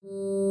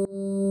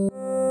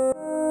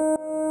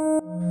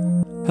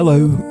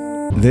Hello,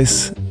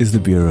 this is the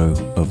Bureau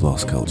of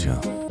Lost Culture.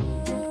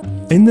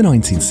 In the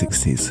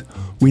 1960s,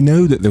 we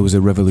know that there was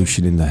a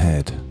revolution in the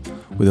head,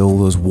 with all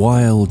those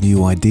wild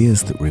new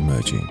ideas that were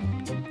emerging,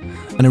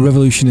 and a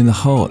revolution in the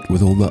heart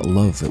with all that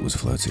love that was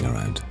floating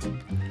around,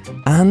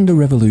 and a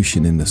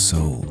revolution in the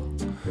soul,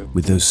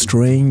 with those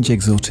strange,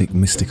 exotic,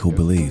 mystical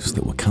beliefs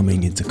that were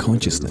coming into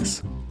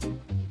consciousness.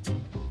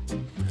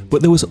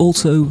 But there was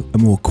also a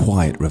more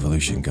quiet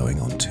revolution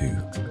going on too.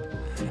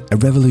 A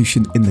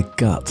revolution in the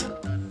gut,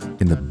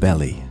 in the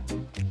belly.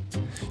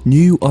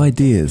 New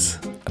ideas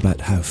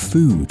about how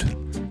food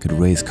could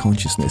raise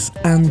consciousness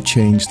and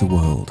change the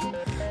world.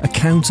 A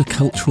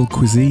countercultural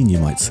cuisine, you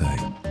might say.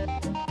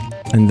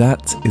 And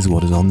that is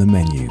what is on the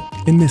menu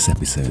in this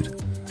episode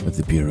of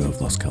the Bureau of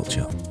Lost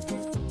Culture.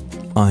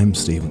 I'm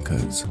Stephen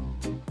Coates.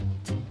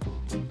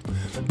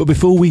 But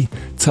before we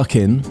tuck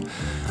in,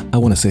 I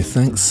want to say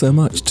thanks so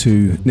much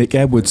to Nick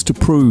Edwards, to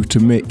Prue, to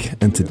Mick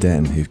and to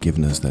Den, who've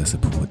given us their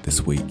support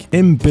this week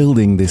in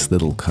building this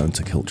little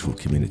countercultural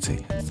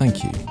community.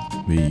 Thank you.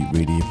 We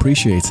really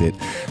appreciate it.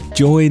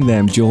 Join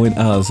them, join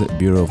us at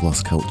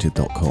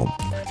bureauoflostculture.com.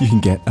 You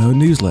can get our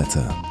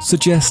newsletter,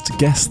 suggest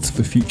guests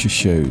for future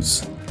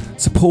shows,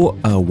 support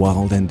our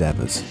wild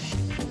endeavours.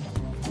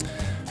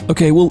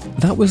 Okay, well,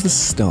 that was the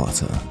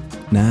starter.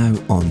 Now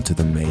on to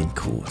the main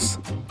course.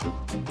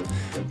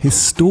 His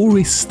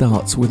story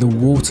starts with a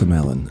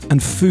watermelon,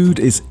 and food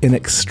is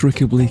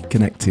inextricably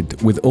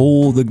connected with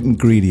all the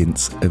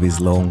ingredients of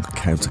his long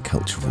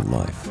countercultural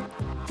life.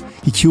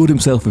 He cured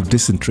himself of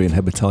dysentery and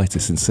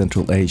hepatitis in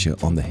Central Asia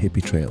on the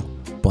hippie trail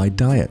by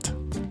diet.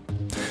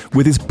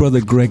 With his brother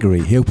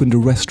Gregory, he opened a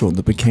restaurant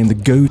that became the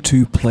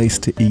go-to place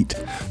to eat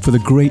for the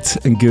great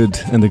and good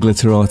and the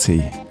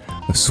glitterati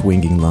of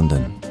swinging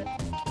London.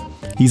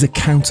 He's a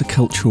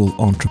countercultural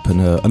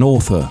entrepreneur, an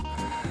author,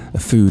 a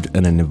food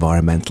and an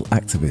environmental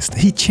activist.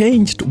 He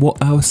changed what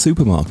our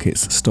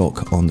supermarkets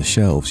stock on the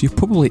shelves. You've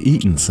probably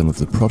eaten some of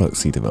the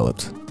products he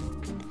developed.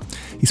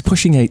 He's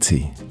pushing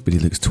 80, but he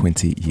looks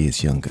 20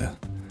 years younger.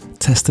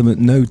 Testament,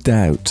 no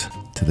doubt,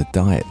 to the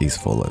diet he's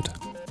followed.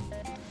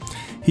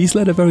 He's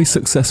led a very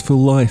successful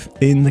life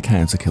in the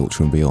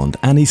counterculture and beyond,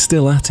 and he's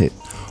still at it,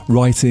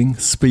 writing,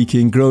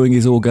 speaking, growing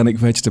his organic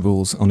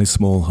vegetables on his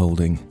small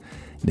holding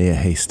near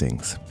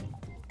Hastings.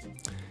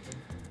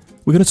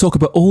 We're going to talk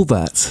about all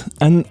that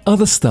and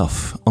other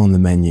stuff on the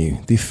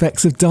menu. The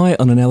effects of diet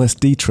on an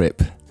LSD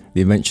trip,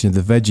 the invention of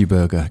the veggie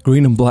burger,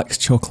 green and black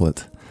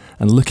chocolate,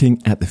 and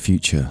looking at the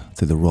future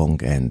through the wrong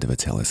end of a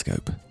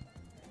telescope.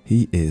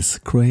 He is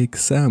Craig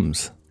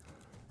Sams.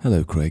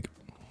 Hello, Craig.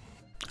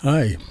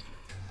 Hi.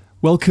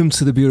 Welcome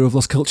to the Bureau of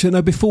Lost Culture.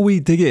 Now, before we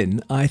dig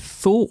in, I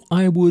thought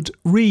I would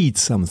read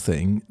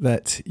something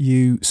that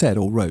you said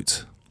or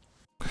wrote.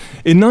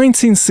 In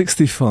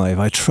 1965,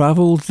 I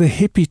travelled the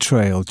hippie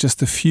trail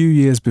just a few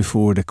years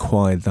before it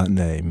acquired that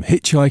name,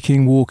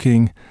 hitchhiking,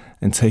 walking,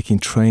 and taking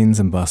trains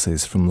and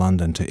buses from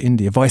London to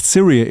India, via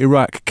Syria,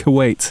 Iraq,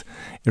 Kuwait,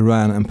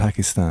 Iran, and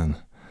Pakistan.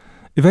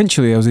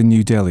 Eventually, I was in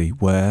New Delhi,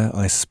 where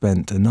I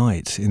spent a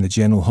night in the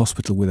General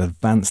Hospital with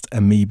advanced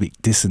amoebic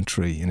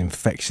dysentery and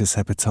infectious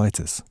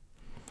hepatitis.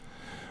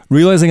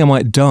 Realising I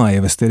might die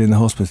if I stayed in the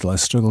hospital, I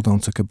struggled on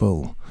to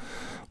Kabul,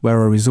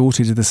 where I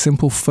resorted to the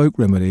simple folk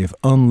remedy of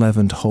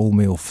unleavened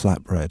wholemeal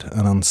flatbread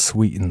and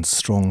unsweetened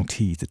strong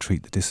tea to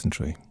treat the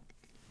dysentery.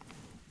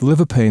 The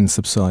liver pain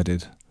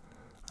subsided,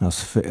 and I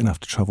was fit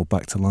enough to travel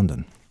back to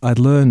London. I'd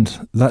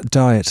learned that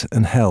diet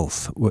and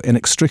health were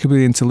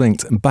inextricably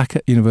interlinked, and back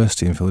at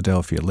university in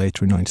Philadelphia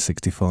later in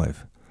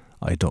 1965,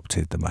 I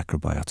adopted the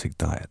macrobiotic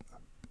diet.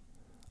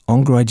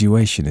 On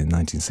graduation in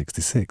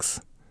 1966,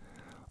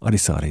 I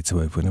decided to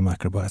open a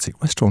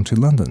macrobiotic restaurant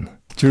in London.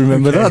 Do you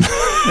remember that?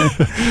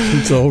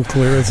 It's all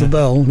clear as a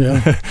bell,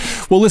 yeah.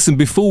 Well, listen,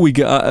 before we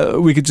get,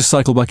 we could just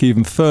cycle back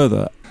even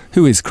further.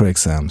 Who is Craig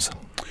Sams?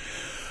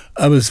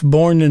 I was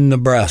born in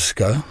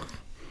Nebraska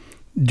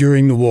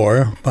during the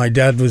war. My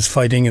dad was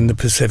fighting in the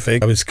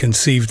Pacific. I was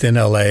conceived in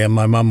LA, and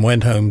my mom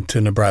went home to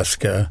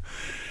Nebraska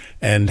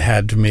and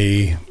had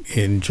me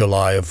in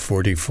July of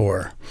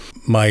 44.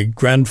 My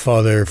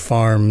grandfather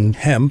farmed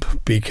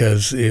hemp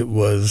because it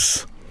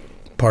was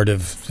part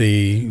of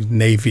the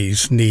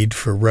Navy's need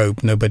for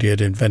rope. Nobody had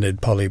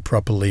invented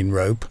polypropylene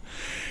rope.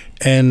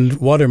 And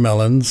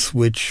watermelons,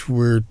 which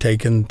were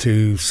taken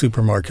to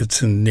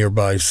supermarkets in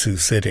nearby Sioux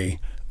City.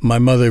 My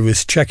mother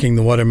was checking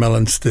the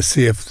watermelons to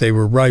see if they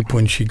were ripe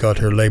when she got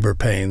her labor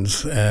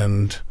pains.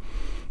 And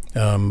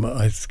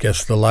I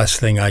guess the last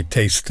thing I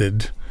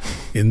tasted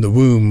in the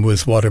womb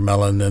was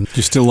watermelon. And do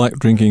you still like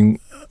drinking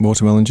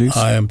watermelon juice?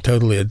 I am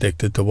totally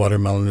addicted to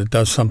watermelon. It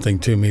does something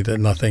to me that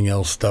nothing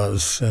else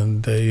does.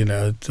 And,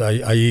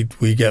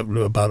 we get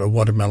about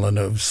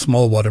a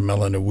small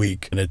watermelon a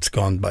week, and it's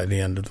gone by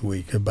the end of the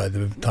week, or by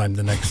the time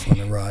the next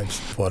one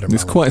arrives. Watermelon.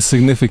 It's quite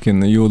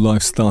significant that your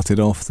life started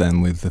off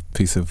then with a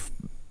piece of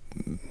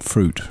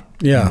fruit.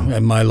 Yeah,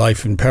 and my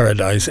life in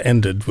paradise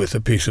ended with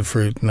a piece of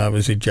fruit, and I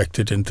was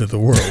ejected into the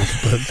world.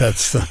 But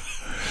that's,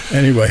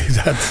 anyway,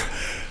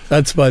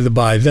 that's by the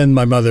by. Then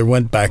my mother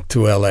went back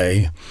to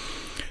L.A.,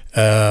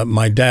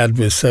 My dad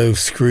was so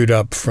screwed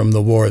up from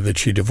the war that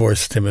she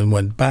divorced him and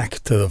went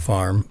back to the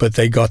farm. But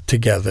they got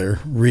together,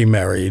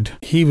 remarried.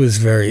 He was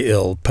very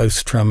ill,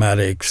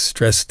 post-traumatic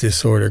stress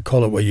disorder,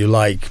 call it what you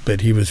like,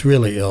 but he was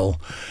really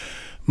ill.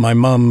 My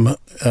mum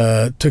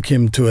took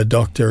him to a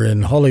doctor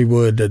in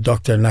Hollywood, a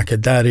Dr.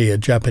 Nakadari, a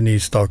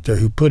Japanese doctor,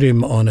 who put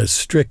him on a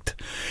strict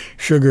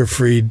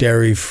sugar-free,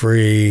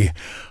 dairy-free,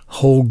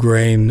 whole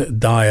grain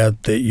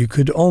diet that you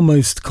could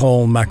almost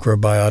call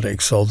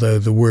macrobiotics, although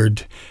the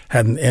word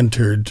hadn't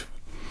entered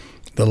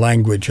the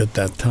language at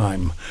that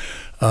time.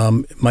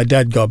 My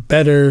dad got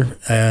better,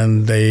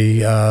 and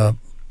they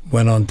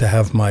went on to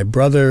have my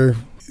brother.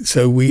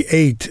 So we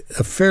ate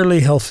a fairly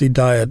healthy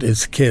diet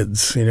as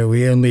kids.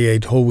 We only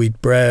ate whole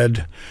wheat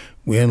bread.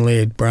 We only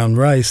ate brown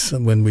rice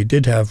when we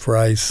did have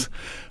rice.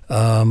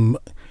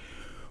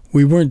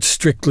 We weren't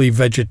strictly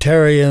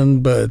vegetarian,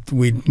 but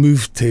we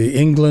moved to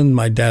England.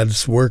 My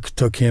dad's work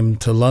took him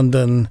to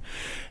London,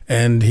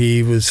 and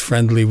he was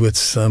friendly with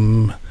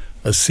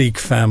a Sikh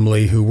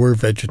family who were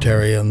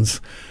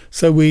vegetarians.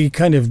 So we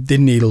kind of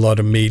didn't eat a lot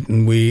of meat,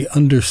 and we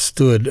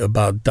understood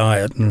about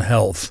diet and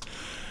health.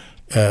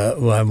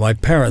 Well, my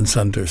parents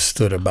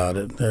understood about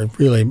it.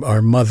 Really, our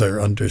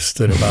mother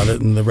understood about it,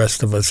 and the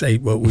rest of us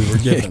ate what we were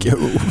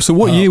given. So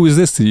what year was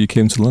this that you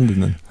came to London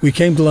then? We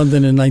came to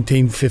London in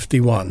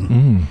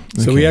 1951.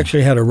 Okay. So we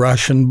actually had a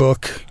ration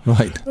book.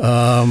 Right.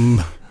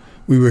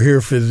 We were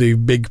here for the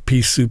big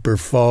pea super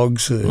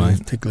fogs,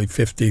 particularly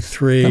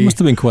 53. That must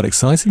have been quite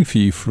exciting for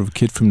you, for a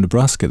kid from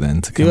Nebraska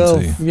then, to come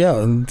to... Yeah,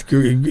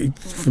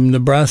 from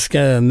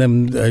Nebraska, and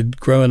then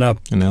growing up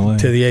in LA.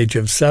 To the age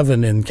of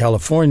 7 in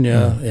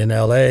California, in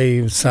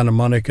LA, Santa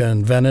Monica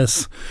and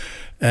Venice.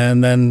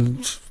 And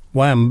then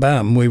wham,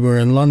 bam, we were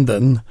in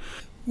London.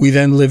 We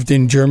then lived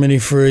in Germany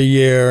for a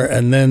year,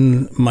 and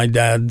then my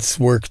dad's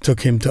work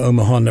took him to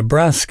Omaha,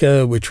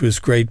 Nebraska, which was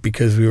great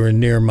because we were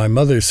near my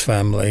mother's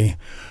family.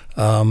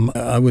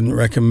 I wouldn't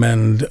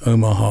recommend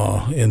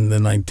Omaha in the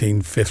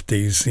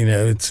 1950s.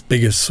 Its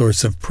biggest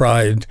source of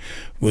pride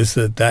was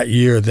that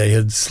year they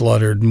had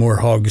slaughtered more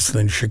hogs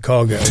than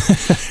Chicago.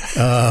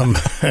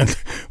 And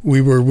we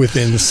were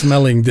within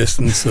smelling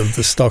distance of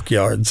the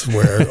stockyards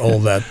where all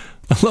that...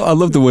 I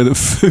love the way that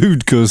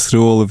food goes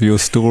through all of your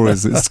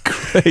stories. It's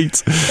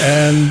great.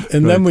 And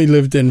then we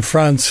lived in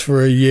France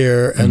for a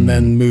year and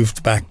then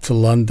moved back to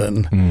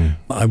London.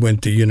 I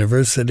went to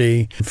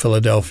university in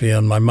Philadelphia,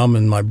 and my mum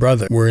and my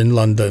brother were in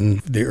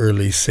London the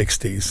early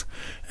 60s.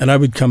 And I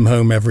would come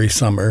home every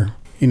summer.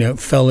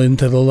 Fell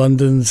into the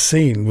London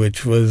scene,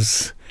 which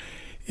was...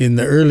 in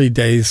the early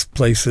days,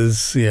 places,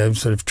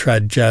 sort of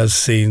trad jazz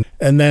scene.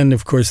 And then,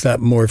 of course, that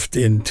morphed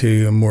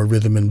into a more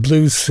rhythm and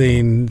blues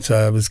scene.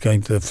 So I was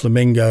going to the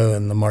Flamingo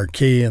and the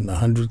Marquee and the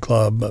 100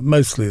 Club, but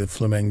mostly the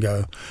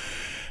Flamingo.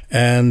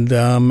 And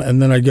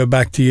then I'd go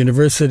back to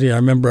university. I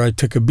remember I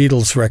took a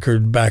Beatles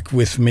record back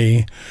with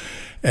me,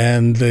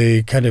 and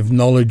the kind of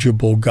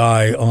knowledgeable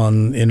guy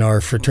in our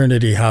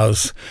fraternity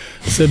house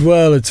said,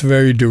 well, it's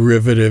very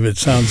derivative. It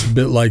sounds a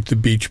bit like the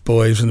Beach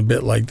Boys and a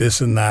bit like this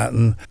and that.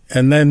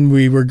 And then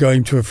we were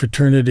going to a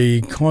fraternity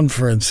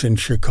conference in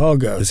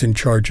Chicago. I was in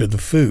charge of the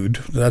food.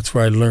 That's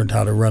where I learned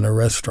how to run a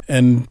restaurant.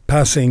 And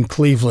passing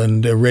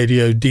Cleveland, a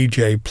radio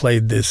DJ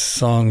played this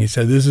song. He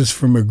said, this is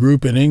from a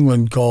group in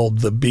England called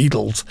the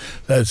Beatles.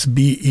 That's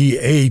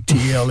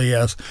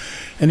Beatles.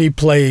 And he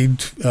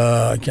played,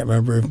 I can't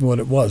remember what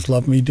it was,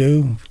 Love Me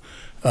Do.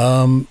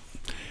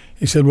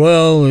 He said,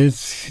 well,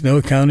 it's,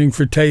 accounting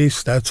for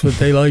taste. That's what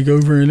they like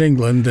over in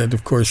England. And,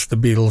 of course, the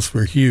Beatles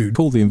were huge.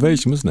 Called The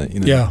Invasion, wasn't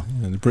it? Yeah.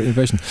 The Brit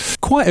Invasion.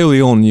 Quite early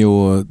on,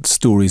 your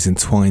story's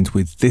entwined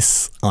with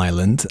this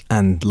island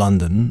and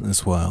London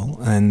as well.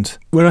 And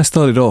where I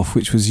started off,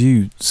 which was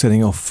you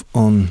setting off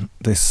on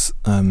this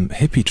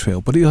hippie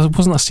trail, but it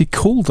wasn't actually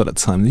called at the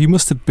time. You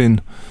must have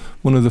been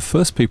one of the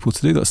first people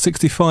to do that.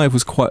 65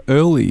 was quite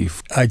early.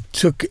 I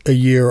took a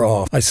year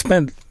off. I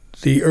spent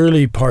the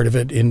early part of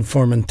it in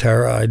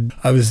Formentera.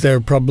 I was there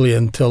probably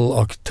until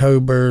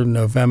October,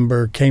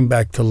 November, came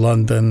back to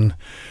London,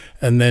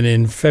 and then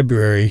in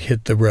February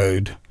hit the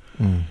road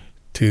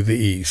to the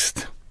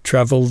east.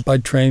 Traveled by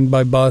train,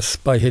 by bus,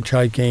 by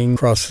hitchhiking,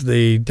 across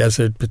the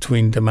desert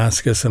between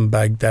Damascus and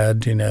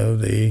Baghdad.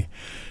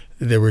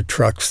 There were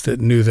trucks that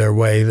knew their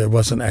way. There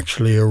wasn't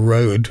actually a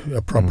road,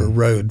 a proper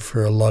road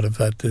for a lot of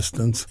that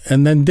distance.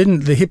 And then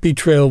the hippie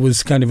trail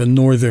was kind of a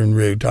northern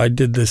route. I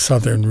did the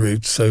southern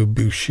route, so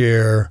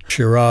Bushehr,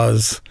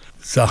 Shiraz,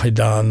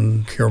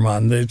 Zahedan,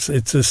 Kerman. It's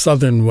a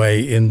southern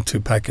way into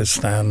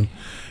Pakistan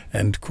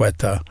and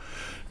Quetta,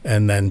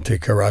 and then to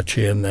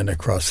Karachi, and then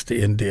across to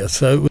India.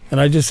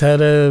 And I just had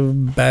a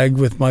bag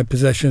with my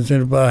possessions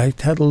in it, but I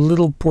had a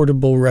little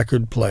portable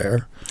record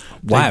player.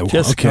 Wow,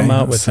 just come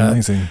out with that.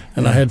 Amazing.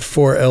 And I had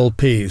 4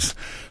 LPs.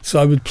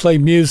 So I would play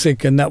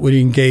music, and that would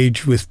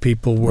engage with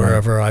people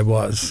wherever I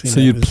was. So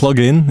you'd plug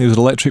in? It was an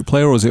electric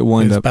player, or was it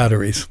wind up?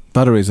 Batteries.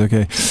 Batteries,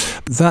 okay.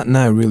 That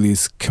now really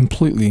is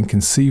completely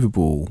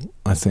inconceivable,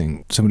 I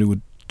think. Somebody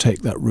would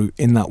take that route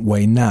in that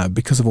way now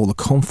because of all the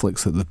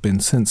conflicts that have been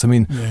since. I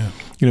mean,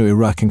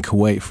 Iraq and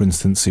Kuwait, for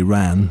instance,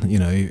 Iran,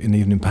 and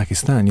even in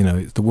Pakistan,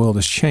 the world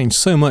has changed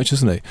so much,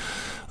 hasn't it?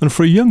 And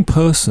for a young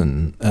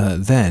person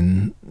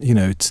then,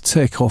 to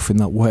take off in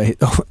that way,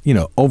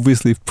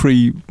 obviously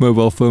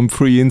pre-mobile phone,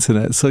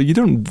 pre-internet, so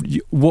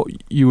what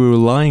you were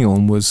relying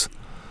on was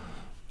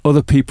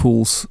other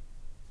people's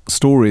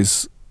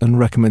stories and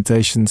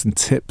recommendations and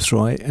tips,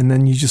 right? And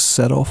then you just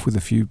set off with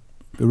a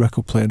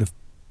record player, a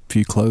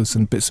few clothes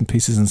and bits and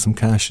pieces and some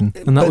cash, and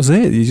that was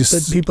it.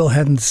 But people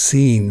hadn't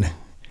seen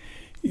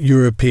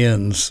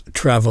Europeans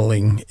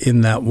traveling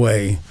in that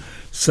way.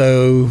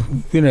 So,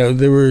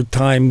 there were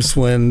times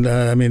when,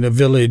 a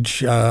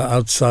village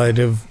outside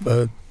of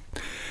a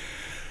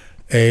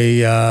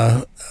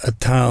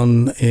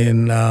town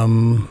in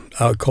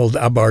called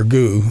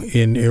Abargu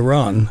in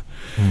Iran,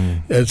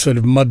 a sort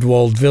of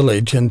mud-walled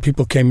village, and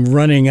people came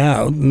running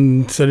out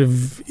and sort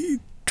of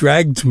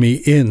dragged me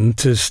in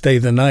to stay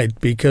the night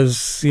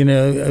because,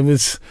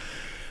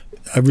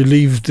 I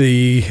relieved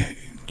the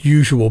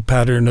usual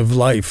pattern of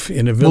life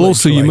in a village. Well,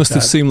 also, you must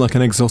have seemed like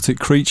an exotic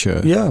creature.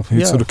 Yeah.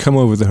 Who'd sort of come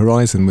over the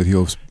horizon with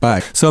your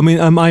bag. So,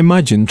 I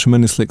imagine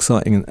tremendously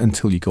exciting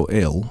until you got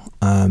ill.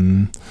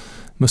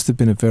 Must have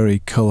been a very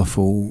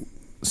colourful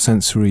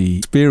sensory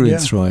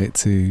experience, right,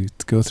 to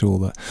go through all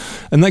that.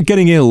 And that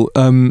getting ill,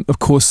 of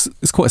course,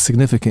 is quite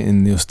significant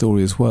in your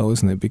story as well,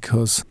 isn't it?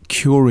 Because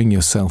curing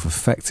yourself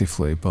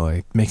effectively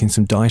by making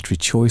some dietary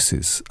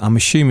choices, I'm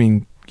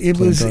assuming... It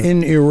was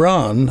in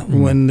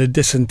Iran when the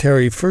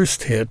dysentery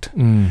first hit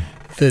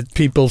that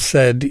people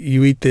said,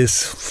 you eat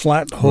this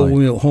flat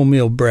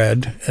wholemeal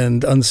bread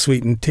and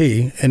unsweetened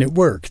tea, and it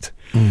worked.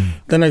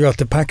 Then I got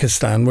to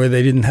Pakistan where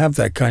they didn't have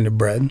that kind of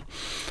bread.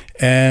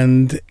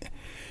 And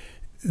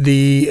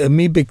the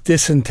amoebic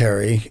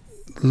dysentery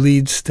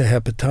leads to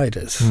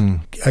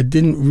hepatitis. I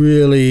didn't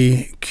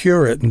really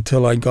cure it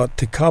until I got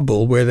to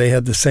Kabul, where they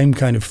had the same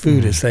kind of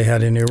food as they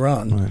had in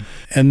Iran. Right.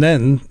 And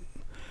then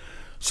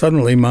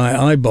suddenly my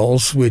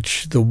eyeballs,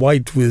 which the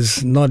white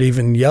was not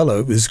even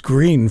yellow, it was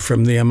green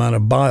from the amount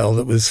of bile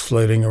that was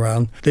floating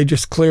around, they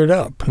just cleared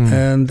up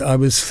and I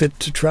was fit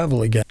to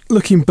travel again.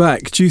 Looking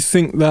back, do you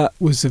think that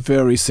was a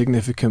very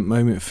significant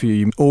moment for you?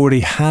 You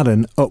already had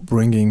an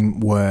upbringing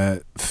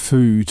where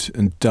food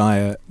and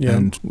diet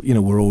and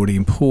were already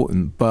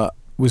important, but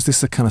was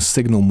this a kind of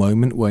signal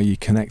moment where you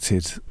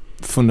connected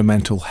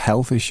fundamental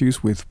health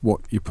issues with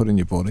what you put in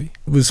your body?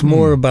 It was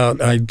more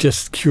about I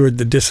just cured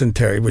the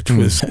dysentery, which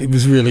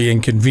was really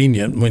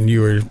inconvenient when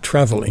you were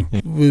traveling.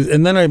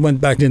 And then I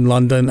went back in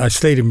London. I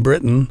stayed in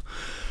Britain,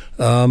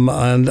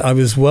 and I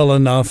was well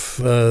enough.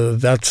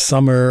 That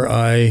summer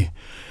I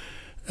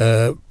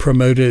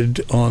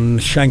promoted on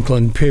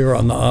Shanklin Pier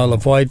on the Isle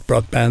of Wight,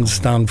 brought bands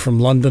down from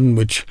London,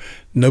 which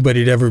nobody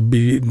had ever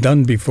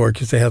done before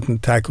because they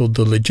hadn't tackled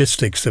the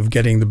logistics of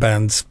getting the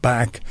bands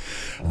back.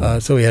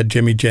 So we had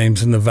Jimmy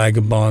James and the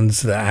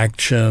Vagabonds, the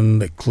Action,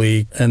 the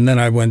Clique. And then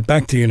I went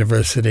back to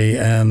university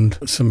and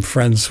some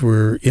friends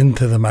were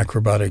into the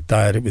macrobiotic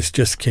diet. It was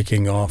just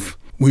kicking off.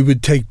 We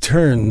would take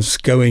turns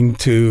going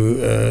to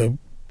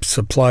a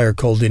supplier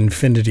called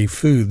Infinity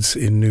Foods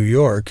in New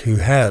York who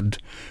had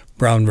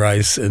brown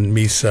rice and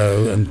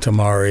miso and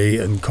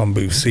tamari and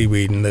kombu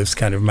seaweed and those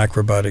kind of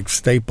macrobiotic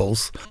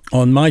staples.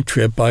 On my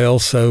trip, I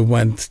also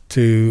went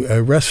to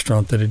a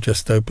restaurant that had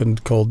just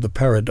opened called The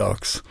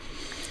Paradox.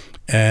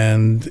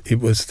 And it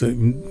was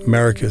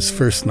America's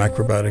first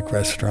macrobiotic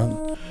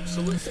restaurant.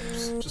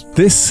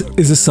 This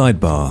is a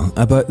sidebar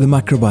about the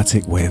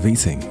macrobiotic way of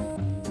eating.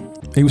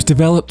 It was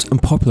developed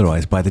and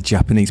popularized by the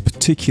Japanese,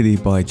 particularly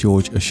by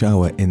George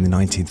Ohsawa in the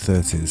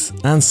 1930s,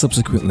 and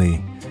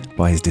subsequently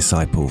by his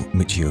disciple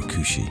Michio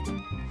Kushi.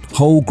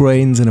 Whole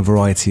grains and a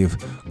variety of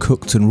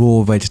cooked and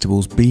raw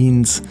vegetables,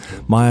 beans,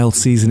 mild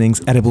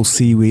seasonings, edible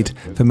seaweed,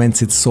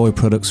 fermented soy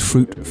products,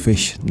 fruit,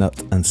 fish,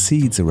 nut and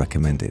seeds are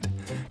recommended,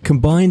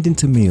 combined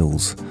into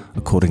meals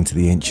according to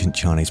the ancient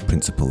Chinese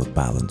principle of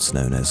balance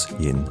known as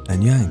yin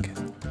and yang.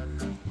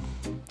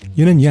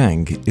 Yin and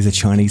yang is a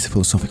Chinese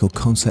philosophical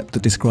concept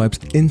that describes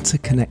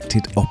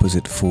interconnected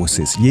opposite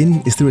forces.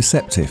 Yin is the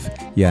receptive,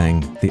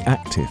 yang the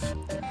active,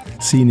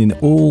 seen in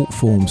all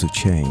forms of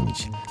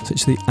change, such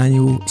as the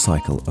annual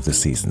cycle of the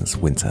seasons,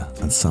 winter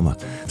and summer.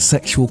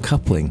 Sexual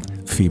coupling,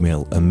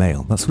 female and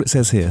male. That's what it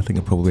says here. I think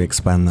I'll probably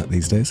expand that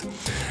these days.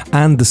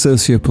 And the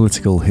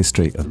socio-political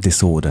history of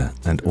disorder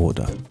and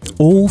order.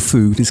 All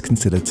food is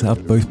considered to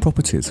have both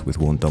properties, with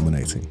one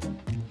dominating.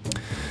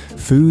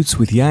 Foods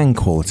with yang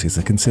qualities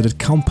are considered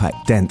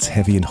compact, dense,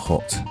 heavy and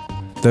hot.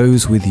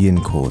 Those with yin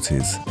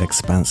qualities,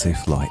 expansive,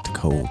 light,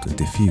 cold and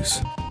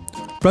diffuse.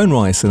 Brown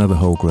rice and other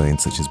whole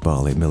grains such as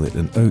barley, millet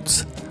and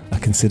oats are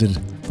considered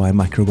by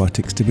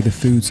macrobiotics to be the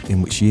foods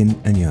in which yin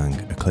and yang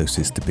are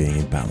closest to being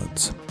in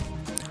balance.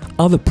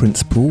 Other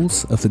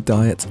principles of the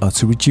diet are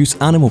to reduce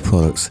animal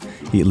products,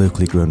 eat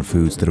locally grown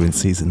foods that are in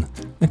season,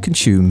 and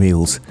consume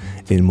meals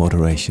in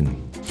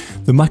moderation.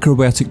 The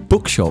Macrobiotic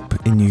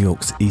Bookshop in New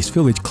York's East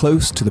Village,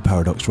 close to the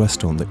Paradox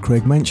restaurant that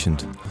Craig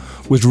mentioned,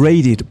 was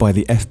raided by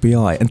the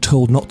FBI and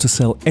told not to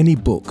sell any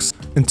books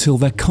until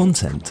their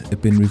content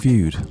had been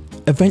reviewed.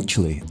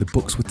 Eventually, the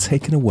books were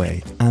taken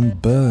away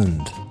and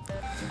burned.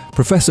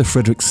 Professor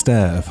Frederick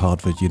Stair of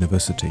Harvard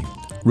University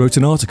wrote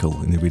an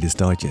article in the Reader's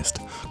Digest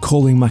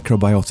calling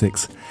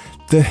macrobiotics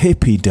the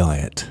hippie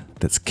diet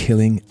that's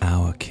killing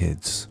our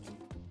kids.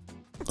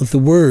 The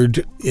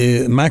word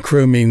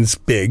macro means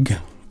big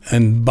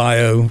and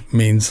bio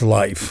means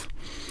life.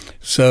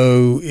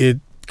 So it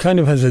kind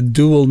of has a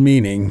dual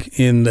meaning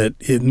in that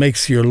it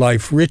makes your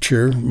life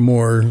richer,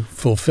 more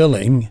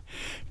fulfilling,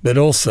 but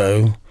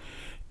also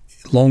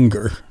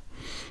longer.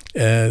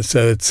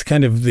 So it's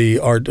kind of the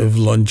art of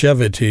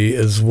longevity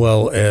as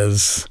well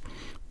as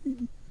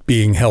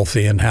being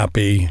healthy and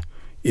happy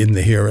in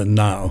the here and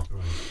now.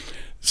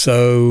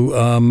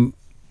 So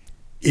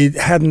it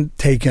hadn't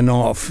taken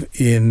off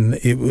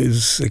it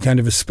was a kind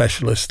of a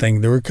specialist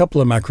thing. There were a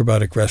couple of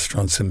macrobiotic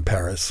restaurants in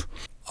Paris.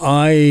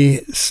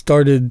 I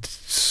started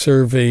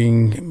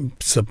supplying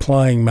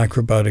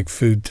macrobiotic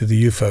food to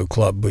the UFO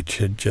Club, which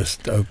had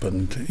just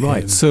opened.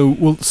 Right. So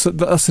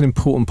that's an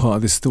important part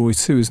of this story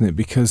too, isn't it?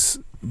 Because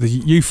the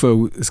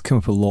UFO has come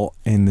up a lot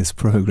in this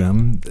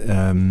programme.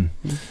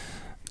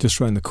 Just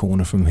round the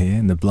corner from here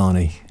in the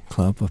Blarney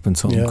Club up in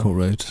Tottenham Court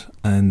Road.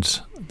 And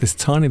this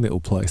tiny little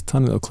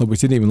club,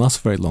 which didn't even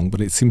last very long,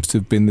 but it seems to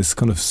have been this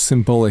kind of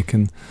symbolic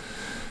and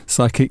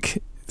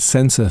psychic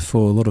centre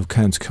for a lot of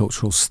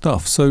countercultural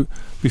stuff. So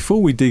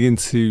before we dig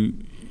into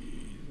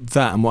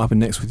that and what happened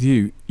next with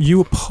you, you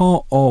were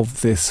part of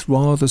this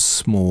rather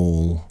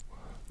small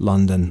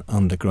London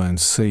underground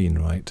scene,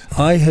 right?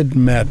 I had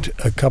met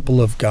a couple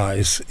of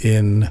guys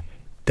in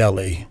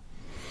Delhi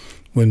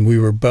when we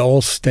were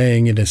all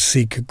staying in a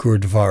Sikh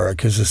Gurdwara,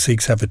 because the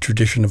Sikhs have a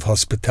tradition of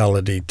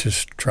hospitality to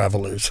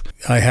travellers.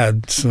 I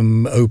had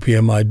some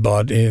opium I'd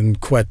bought in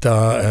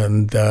Quetta,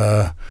 and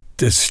the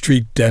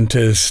street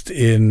dentist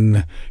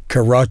in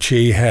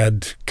Karachi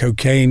had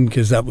cocaine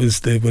because that was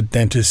what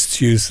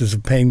dentists used as a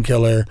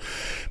painkiller.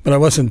 But I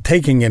wasn't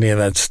taking any of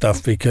that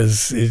stuff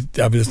because it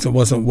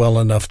wasn't well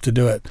enough to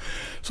do it.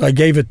 So I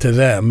gave it to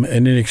them,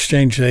 and in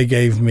exchange they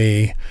gave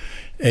me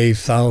a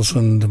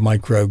 1,000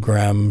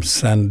 microgram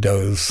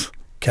Sandoz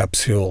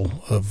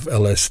capsule of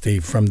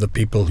LSD from the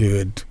people who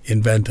had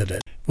invented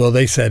it. Well,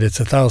 they said it's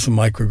 1,000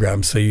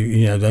 micrograms, so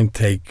you don't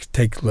take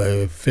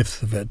the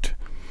fifth of it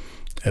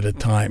at a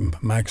time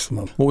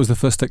maximum. What was the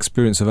first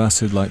experience of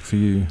acid like for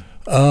you?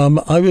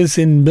 I was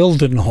in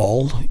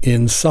Mildenhall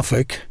in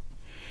Suffolk,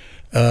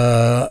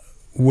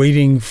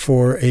 waiting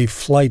for a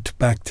flight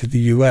back to the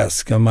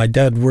U.S. My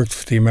dad worked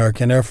for the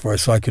American Air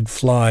Force, so I could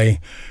fly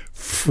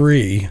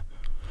free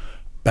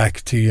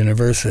back to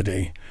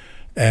university,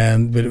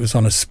 but it was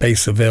on a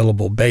space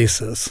available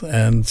basis.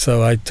 And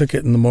so I took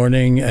it in the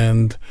morning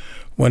and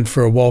went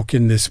for a walk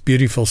in this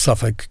beautiful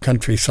Suffolk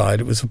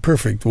countryside. It was a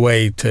perfect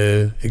way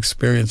to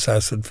experience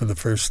acid for the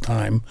first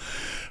time.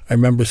 I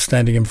remember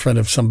standing in front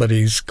of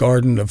somebody's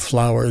garden of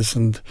flowers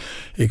and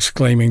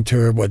exclaiming to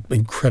her what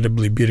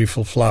incredibly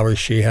beautiful flowers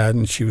she had,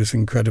 and she was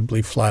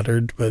incredibly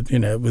flattered. But,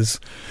 it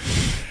was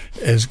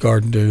as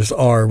gardeners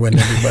are when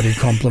everybody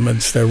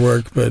compliments their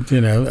work. But,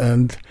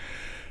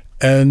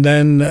 and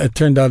then it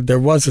turned out there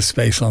was a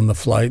space on the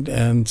flight,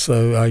 and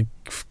so I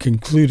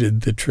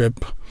concluded the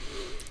trip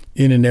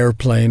in an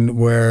airplane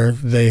where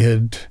they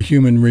had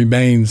human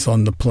remains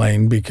on the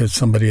plane because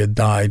somebody had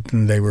died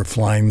and they were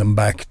flying them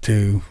back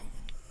to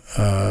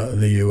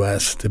the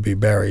U.S. to be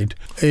buried.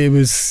 It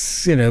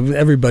was,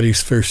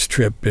 everybody's first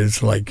trip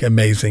is like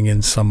amazing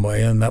in some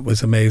way, and that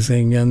was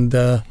amazing. And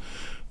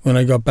when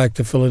I got back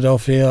to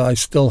Philadelphia, I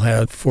still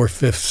had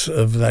 4/5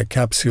 of that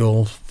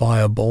capsule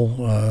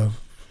viable,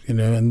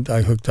 and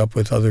I hooked up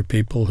with other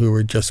people who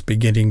were just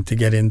beginning to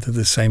get into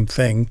the same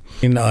thing.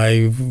 And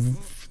I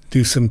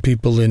do some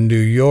people in New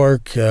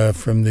York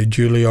from the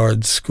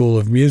Juilliard School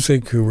of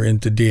Music who were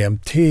into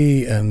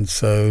DMT, and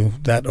so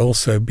that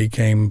also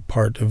became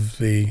part of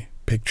the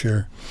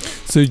picture.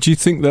 So do you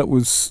think that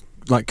was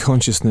like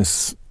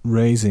consciousness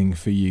raising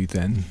for you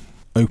then,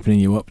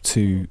 opening you up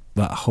to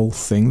that whole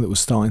thing that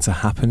was starting to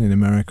happen in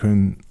America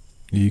and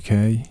the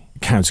UK?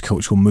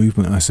 Countercultural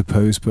movement, I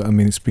suppose, but I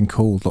mean, it's been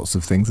called lots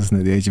of things,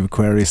 hasn't it? The Age of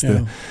Aquarius,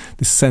 the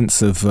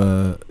sense of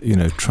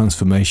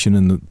transformation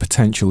and the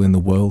potential in the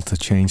world to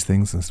change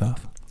things and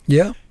stuff.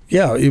 Yeah,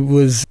 it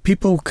was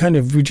people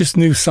we just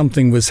knew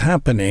something was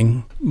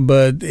happening,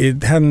 but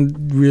it hadn't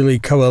really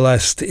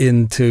coalesced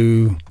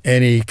into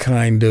any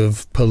kind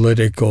of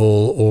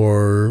political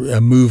or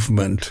a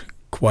movement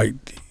quite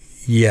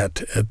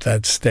yet at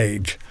that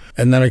stage.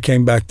 And then I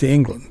came back to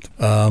England.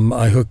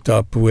 I hooked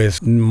up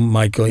with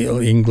Michael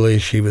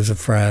English. He was a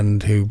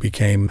friend who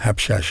became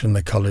Hapshash in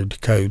the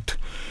Coloured Coat.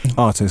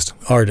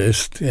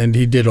 Artist, and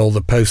he did all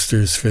the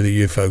posters for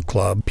the UFO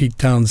Club. Pete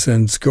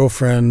Townsend's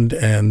girlfriend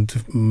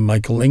and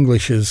Michael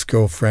English's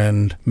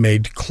girlfriend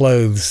made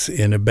clothes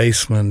in a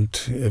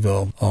basement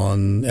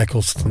on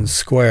Eccleston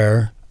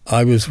Square.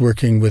 I was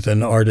working with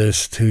an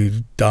artist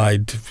who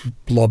dyed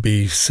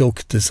blobby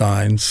silk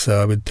designs,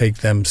 so I would take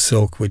them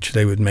silk, which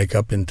they would make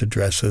up into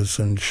dresses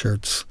and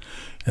shirts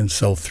and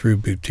sell through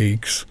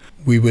boutiques.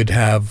 We would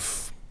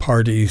have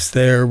parties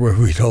there where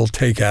we'd all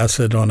take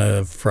acid on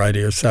a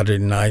Friday or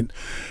Saturday night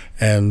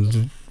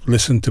and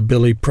listen to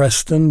Billy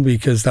Preston,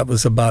 because that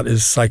was about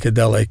as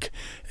psychedelic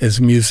as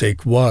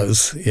music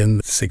was in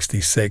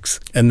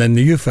 '66. And then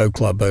the UFO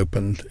Club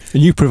opened.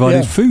 And you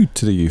provided food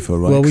to the UFO,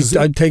 right?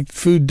 Well, I'd take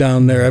food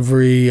down there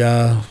every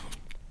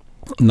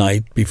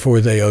night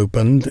before they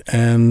opened,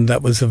 and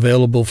that was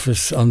available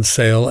on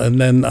sale. And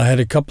then I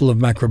had a couple of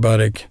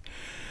macrobiotic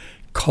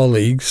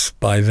colleagues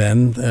by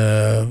then.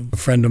 A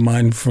friend of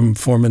mine from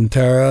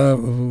Formentera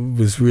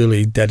was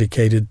really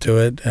dedicated to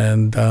it,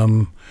 and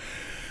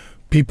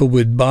people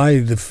would buy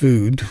the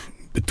food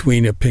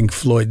between a Pink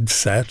Floyd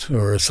set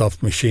or a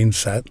Soft Machine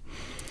set,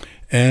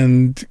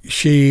 and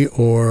she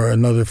or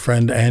another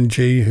friend,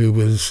 Angie, who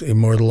was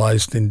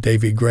immortalized in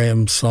Davy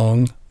Graham's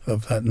song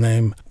of that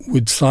name,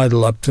 would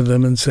sidle up to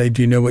them and say,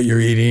 "Do you know what you're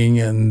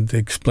eating?" and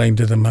explain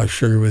to them how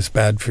sugar was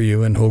bad for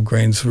you and whole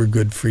grains were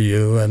good for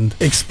you, and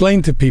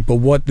explain to people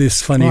what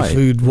this funny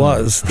food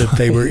was that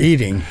they were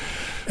eating.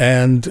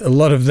 And a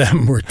lot of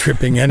them were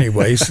tripping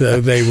anyway,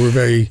 so they were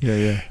very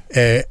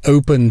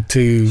open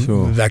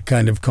to that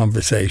kind of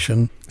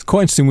conversation. It's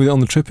quite interesting on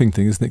the tripping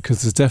thing, isn't it?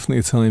 Because there's definitely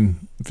a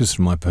time, just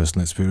from my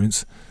personal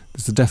experience,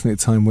 there's definitely a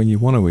time when you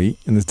want to eat,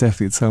 and there's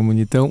definitely a time when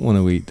you don't want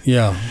to eat.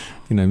 Yeah.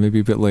 You know, maybe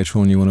a bit later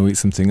on you want to eat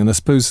something. And I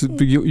suppose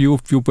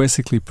you're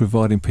basically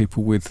providing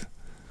people with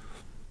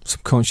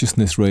some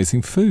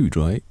consciousness-raising food,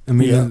 right? I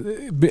mean,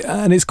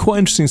 and it's quite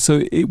interesting.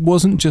 So it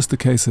wasn't just a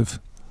case of,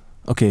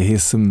 okay,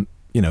 here's some,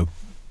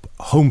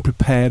 home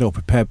prepared or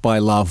prepared by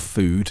love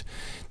food.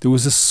 There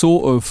was a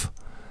sort of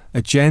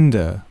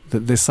agenda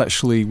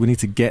that we need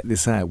to get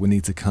this out. We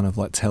need to kind of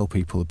like tell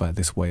people about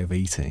this way of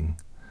eating.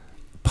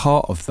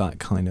 Part of that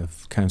kind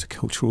of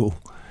countercultural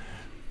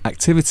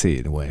activity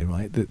in a way,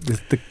 right?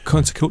 The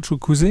countercultural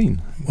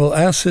cuisine. Well,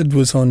 acid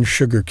was on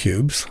sugar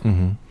cubes.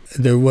 Mm-hmm.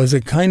 There was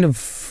a kind of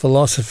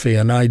philosophy,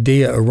 an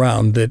idea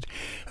around that,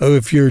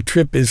 if your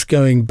trip is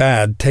going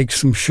bad, take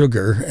some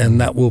sugar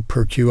and that will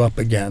perk you up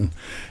again.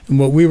 And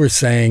what we were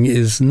saying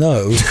is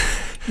no,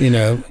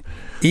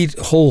 eat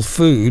whole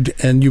food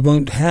and you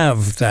won't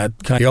have that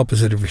the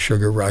opposite of a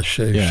sugar rush,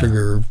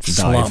 sugar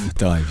slump.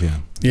 Dive.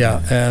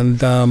 Yeah, and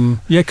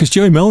because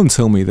Joey Mellon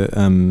told me that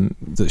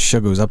that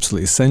sugar was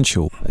absolutely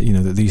essential.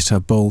 That they used to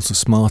have bowls of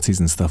Smarties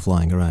and stuff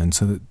lying around,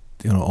 so that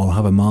or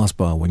have a Mars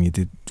bar when you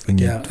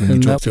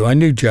dropped. So I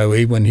knew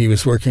Joey when he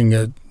was working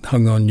at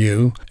Hung On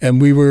You,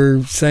 and we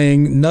were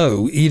saying,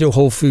 no, eat a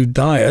whole food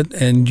diet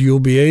and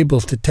you'll be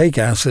able to take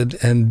acid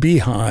and be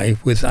high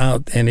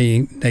without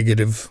any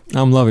negative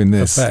I'm loving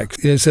this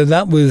effects. Yeah, so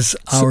that was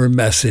our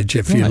message,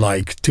 if you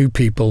like, to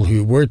people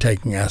who were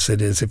taking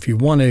acid, is if you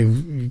want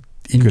to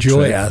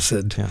enjoy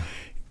acid,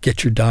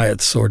 get your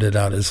diet sorted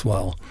out as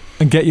well.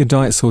 And get your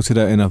diet sorted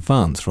out in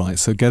advance, right?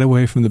 So get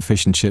away from the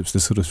fish and chips, the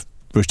sort of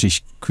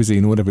British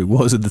cuisine or whatever it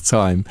was at the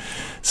time.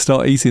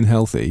 Start eating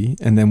healthy,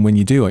 and then when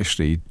you do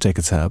actually take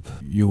a tab,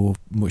 you're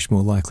much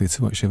more likely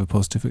to actually have a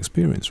positive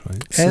experience,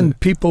 right? And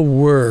people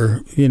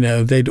were,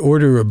 they'd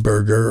order a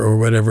burger or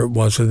whatever it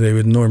was that they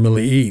would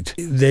normally eat.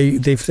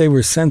 If they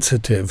were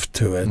sensitive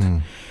to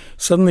it,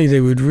 suddenly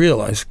they would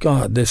realize,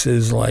 God, this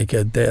is like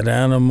a dead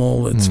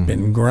animal. It's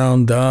been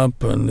ground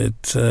up, and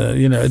it's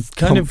it's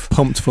kind of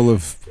pumped full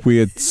of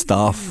weird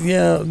stuff.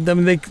 Yeah, I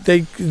mean,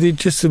 they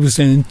just, it was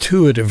an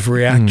intuitive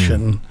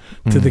reaction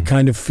to the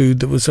kind of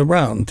food that was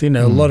around.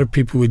 A lot of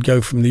people would go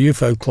from the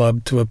UFO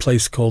Club to a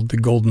place called the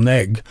Golden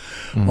Egg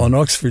on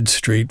Oxford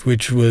Street,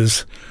 which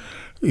was,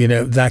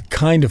 that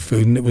kind of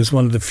food, and it was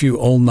one of the few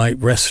all-night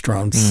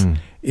restaurants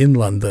in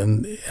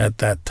London at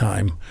that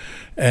time.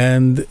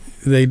 And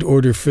they'd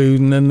order food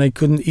and then they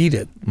couldn't eat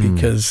it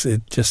because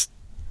it just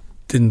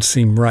didn't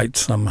seem right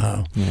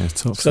somehow. Yeah,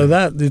 it's tough. So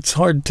it's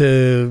hard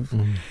to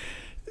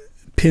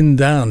pin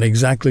down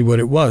exactly what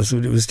it was.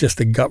 It was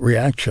just a gut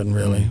reaction,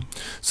 really.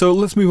 So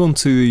let's move on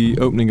to the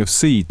opening of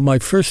Seed. My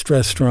first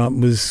restaurant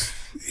was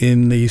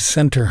in the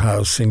Centre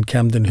House in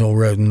Camden Hill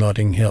Road in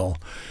Notting Hill.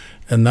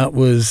 And that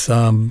was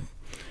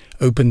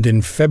opened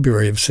in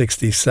February of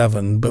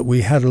 '67, but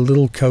we had a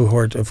little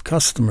cohort of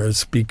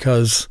customers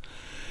because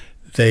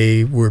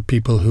they were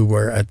people who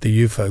were at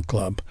the UFO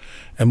Club.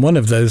 And one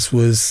of those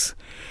was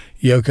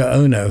Yoko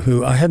Ono,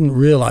 who I hadn't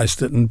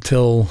realized it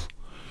until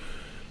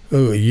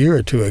a year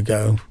or two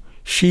ago.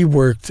 She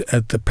worked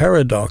at the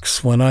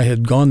Paradox when I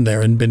had gone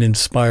there and been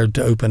inspired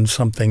to open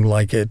something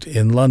like it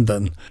in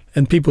London.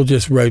 And people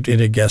just wrote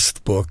in a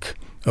guest book.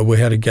 We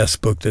had a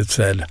guest book that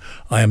said,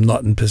 I am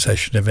not in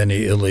possession of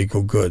any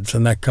illegal goods.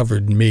 And that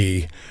covered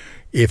me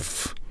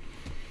if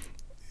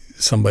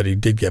somebody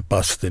did get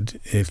busted,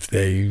 if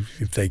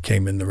they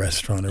came in the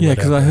restaurant or whatever. Yeah,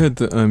 because I heard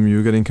that you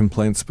were getting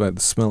complaints about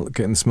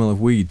getting the smell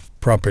of weed.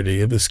 Property.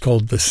 It was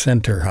called the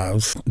Centre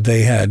House.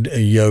 They had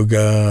a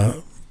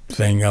yoga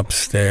thing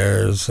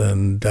upstairs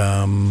and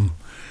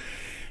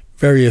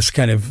various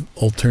kind of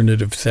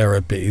alternative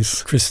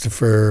therapies.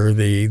 Christopher,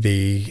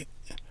 the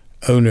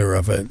owner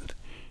of it,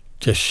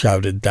 just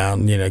shouted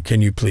down,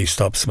 can you please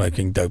stop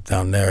smoking dope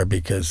down there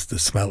because the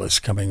smell is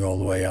coming all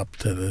the way up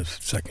to the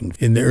second.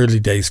 In the early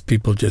days,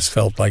 people just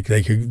felt like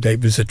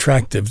it was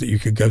attractive that you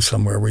could go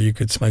somewhere where you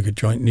could smoke a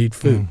joint and eat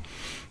food.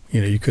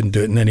 You couldn't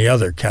do it in any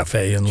other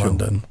cafe in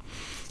London.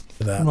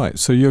 Right,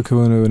 so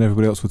Yoko Ono and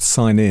everybody else would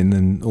sign in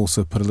and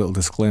also put a little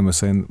disclaimer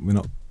saying we're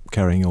not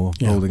carrying or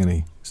holding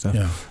any stuff.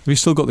 Yeah. Have you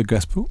still got the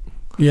guest book?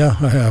 Yeah,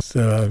 I have.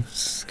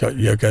 I've got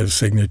Yoko's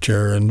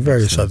signature and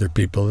various other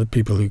people, the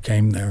people who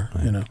came there.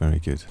 Right, very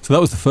good. So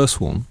that was the first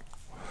one.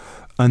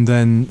 And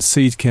then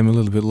Seed came a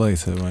little bit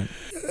later, right?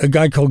 A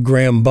guy called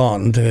Graham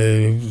Bond,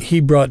 he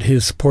brought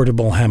his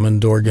portable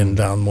Hammond organ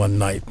down one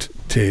night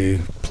to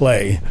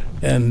play.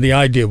 And the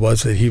idea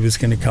was that he was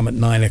going to come at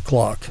 9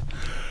 o'clock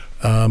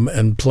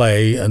and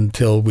play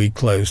until we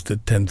closed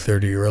at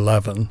 10:30 or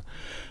 11.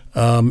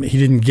 He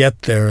didn't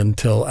get there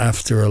until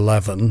after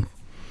 11.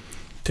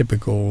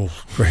 Typical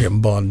Graham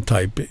Bond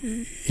type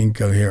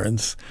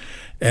incoherence.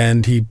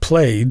 And he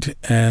played,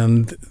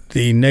 and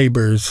the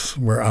neighbors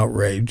were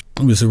outraged.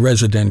 It was a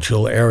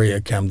residential area,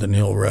 Camden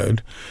Hill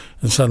Road.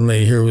 And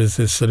suddenly here was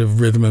this sort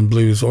of rhythm and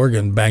blues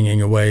organ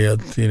banging away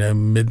at,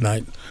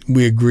 midnight.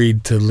 We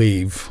agreed to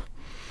leave.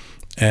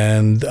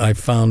 And I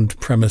found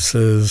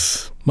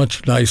premises,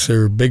 much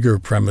nicer, bigger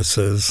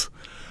premises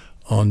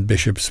on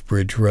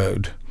Bishopsbridge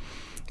Road,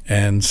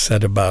 and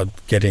set about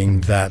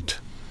getting that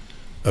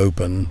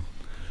open.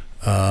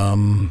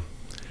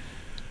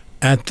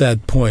 At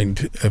that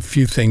point, a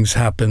few things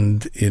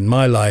happened in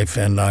my life,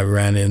 and I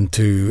ran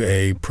into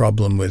a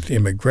problem with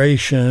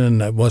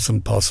immigration. It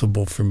wasn't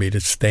possible for me to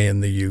stay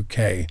in the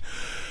UK.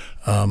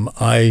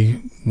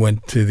 I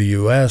went to the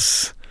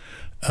US.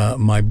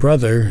 My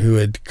brother, who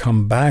had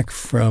come back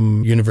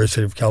from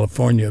University of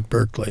California at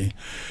Berkeley,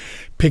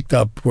 picked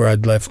up where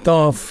I'd left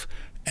off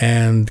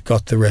and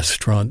got the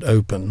restaurant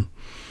open.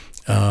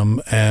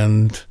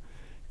 And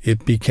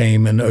it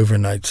became an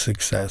overnight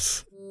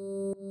success.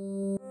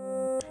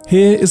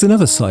 Here is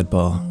another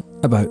sidebar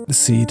about the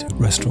Seed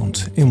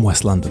restaurant in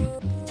West London.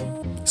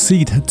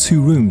 Seed had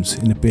 2 rooms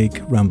in a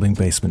big, rambling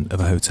basement of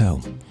a hotel.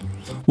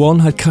 One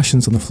had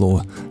cushions on the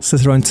floor,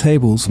 set around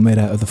tables made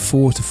out of the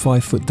 4 to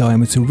 5 foot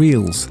diameter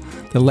reels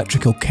the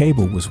electrical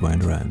cable was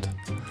wound around.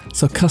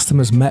 So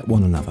customers met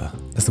one another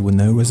as there were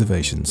no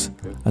reservations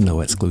and no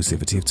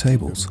exclusivity of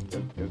tables.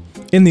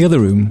 In the other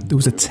room, there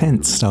was a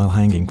tent style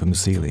hanging from the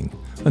ceiling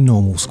and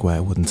normal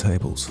square wooden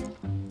tables.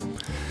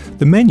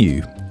 The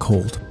menu,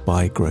 called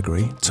by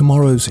Gregory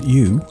Tomorrow's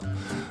You,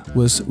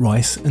 was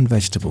rice and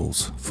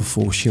vegetables for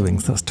 4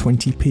 shillings, that's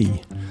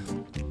 20p.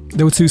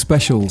 There were 2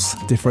 specials,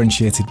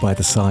 differentiated by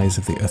the size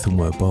of the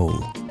earthenware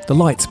bowl. The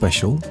light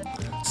special,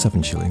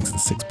 7 shillings and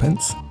 6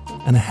 pence,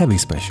 and a heavy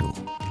special,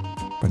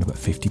 around about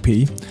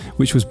 50p,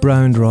 which was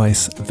browned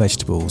rice,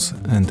 vegetables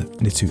and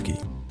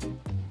nituki.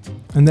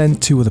 And then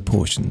 2 other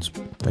portions,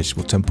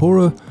 vegetable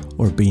tempura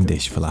or a bean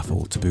dish,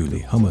 falafel,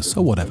 tabbouleh, hummus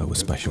or whatever was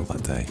special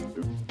that day.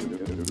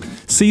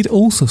 Seed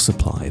also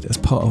supplied, as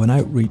part of an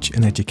outreach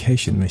and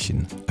education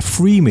mission, a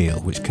free meal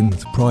which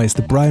comprised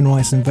the brown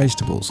rice and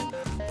vegetables,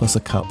 plus a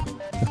cup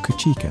of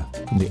kuchika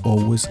from the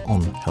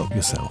always-on Help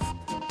Yourself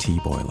tea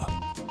boiler.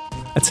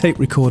 A tape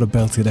recorder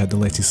belted out the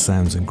latest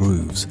sounds and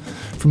grooves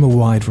from a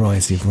wide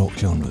variety of rock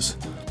genres,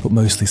 but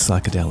mostly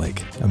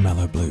psychedelic and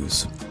mellow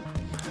blues.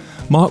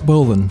 Mark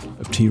Bolan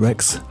of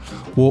T-Rex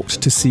walked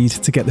to Seed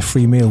to get the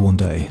free meal one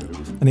day,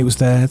 and it was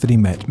there that he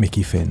met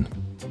Mickey Finn.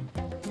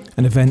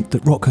 An event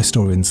that rock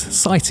historians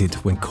cited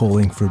when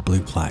calling for a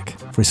blue plaque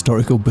for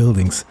historical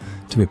buildings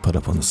to be put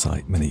up on the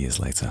site many years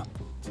later.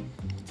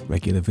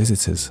 Regular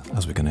visitors,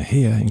 as we're going to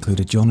hear,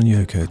 included John and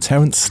Yoko,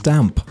 Terence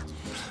Stamp,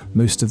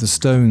 most of the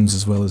Stones,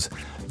 as well as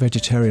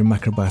vegetarian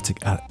macrobiotic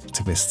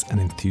activists and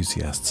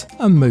enthusiasts,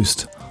 and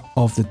most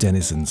of the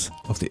denizens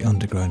of the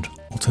underground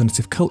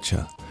alternative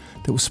culture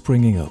that was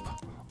springing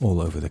up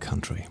all over the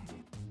country.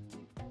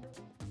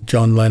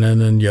 John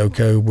Lennon and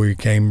Yoko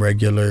became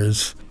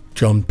regulars.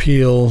 John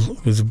Peel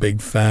was a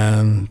big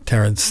fan.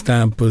 Terence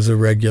Stamp was a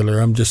regular.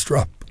 I'm just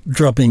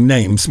dropping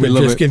names, but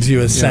it just gives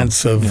you a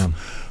sense of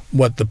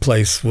what the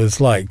place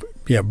was like.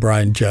 Yeah,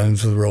 Brian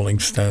Jones of the Rolling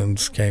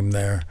Stones came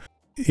there.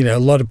 A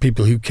lot of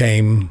people who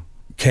came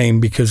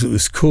because it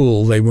was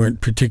cool. They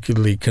weren't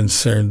particularly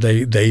concerned.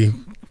 They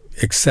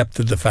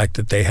accepted the fact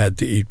that they had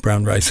to eat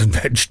brown rice and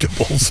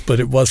vegetables,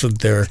 but it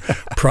wasn't their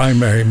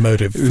primary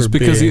motive for being there. It was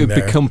because it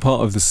had become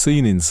part of the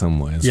scene in some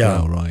way as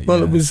well, right?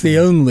 Well, it was the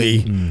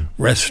only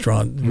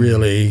restaurant,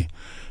 really,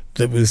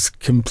 that was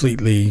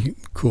completely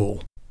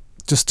cool.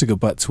 Just to go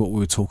back to what we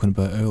were talking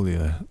about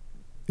earlier,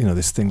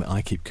 this thing that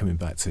I keep coming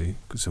back to,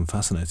 because I'm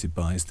fascinated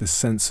by, is this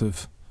sense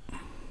of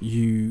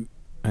you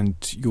and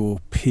your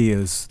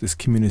peers, this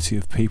community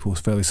of people,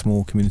 this fairly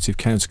small community of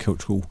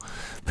countercultural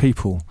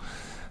people,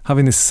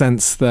 having this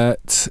sense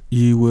that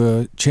you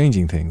were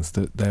changing things,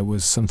 that there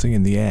was something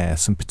in the air,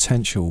 some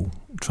potential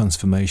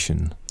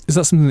transformation. Is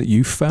that something that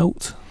you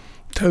felt?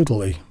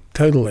 Totally.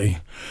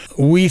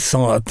 We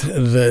thought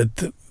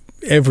that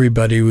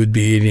everybody would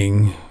be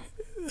eating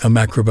a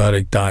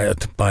macrobiotic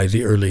diet by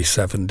the early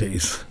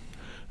 70s.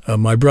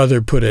 My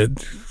brother put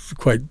it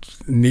quite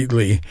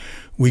neatly.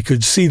 We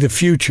could see the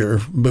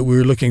future, but we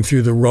were looking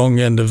through the wrong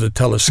end of the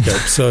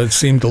telescope, so it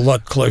seemed a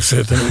lot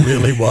closer than it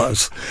really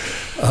was.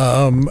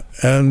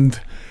 And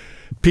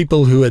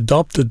people who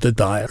adopted the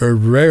diet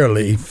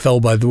rarely fell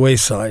by the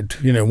wayside.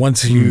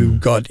 Once you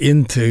got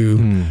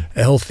into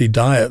a healthy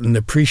diet and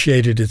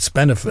appreciated its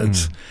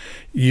benefits,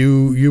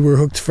 you were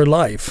hooked for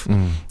life.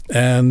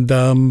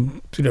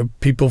 And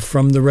people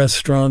from the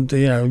restaurant,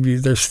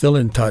 they're still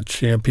in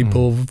touch.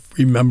 People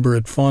remember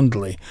it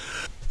fondly.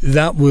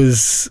 That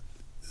was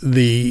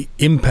the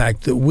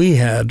impact that we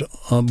had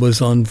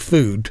was on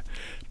food.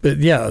 But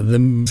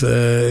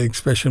the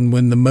expression,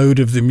 when the mode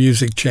of the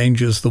music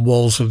changes, the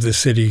walls of the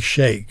city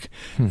shake.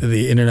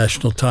 The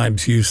International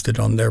Times used it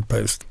on their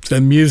post.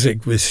 The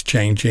music was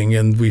changing,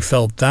 and we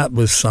felt that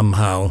was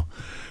somehow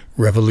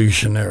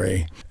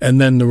revolutionary. And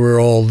then there were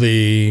all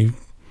the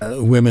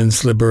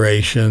women's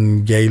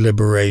liberation, gay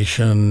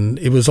liberation.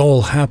 It was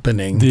all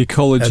happening the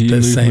ecology at the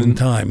movement. same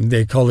time. The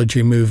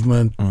ecology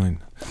movement, Right.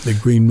 The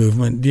green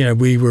movement.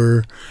 We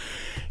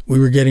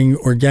were getting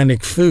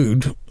organic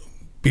food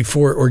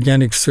before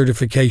organic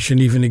certification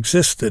even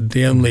existed.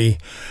 The only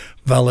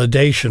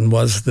validation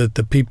was that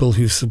the people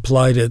who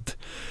supplied it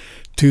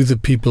to the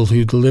people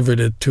who delivered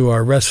it to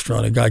our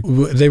restaurant,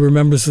 they were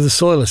members of the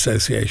Soil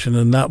Association,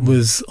 and that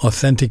was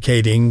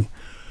authenticating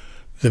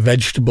the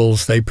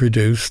vegetables they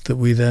produced that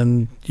we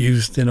then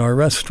used in our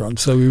restaurant.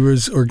 So we were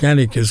as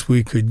organic as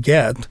we could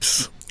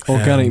get.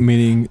 Organic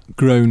meaning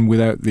grown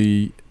without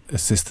the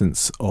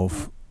assistance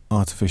of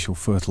artificial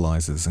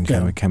fertilizers and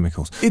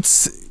chemicals.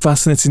 It's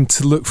fascinating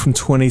to look from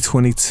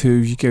 2022.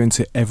 You go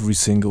into every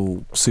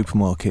single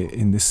supermarket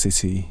in this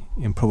city,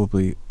 and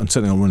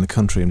certainly around the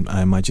country, and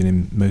I imagine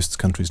in most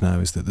countries now,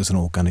 is that there's an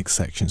organic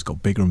section. It's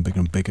got bigger and bigger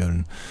and bigger,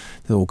 and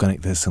there's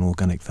organic this and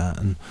organic that,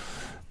 and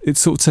it's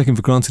sort of taken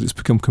for granted it's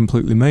become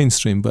completely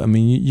mainstream. But I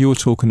mean, you were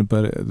talking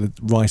about it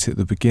right at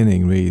the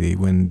beginning, really,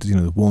 when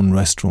the one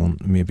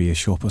restaurant, maybe a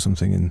shop or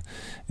something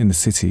in the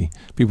city,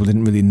 people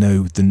didn't really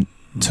know the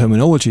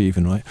terminology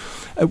even, right?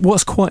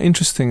 What's quite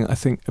interesting, I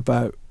think,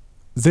 about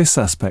this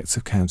aspect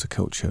of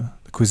counterculture,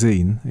 the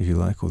cuisine, if you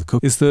like, or the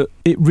cook, is that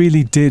it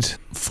really did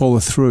follow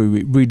through.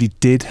 It really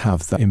did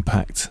have that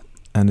impact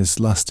and has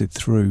lasted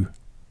through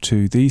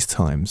to these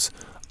times.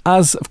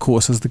 As, of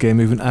course, as the gay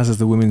movement, as is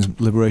the women's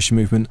liberation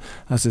movement,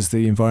 as is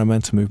the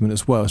environmental movement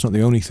as well. It's not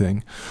the only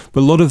thing.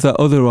 But a lot of that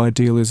other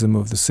idealism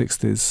of the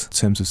 60s in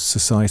terms of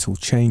societal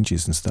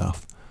changes and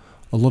stuff,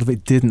 a lot of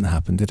it didn't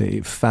happen, did it?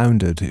 It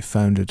foundered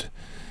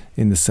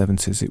in the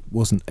 70s. It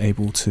wasn't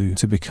able to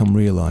become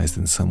realised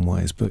in some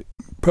ways. But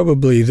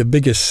probably the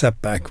biggest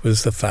setback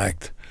was the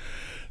fact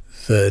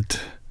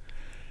that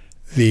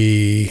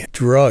the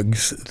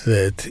drugs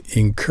that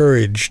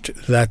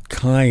encouraged that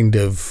kind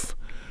of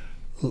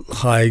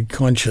high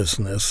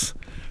consciousness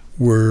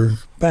were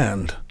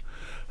banned.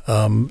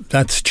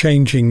 That's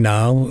changing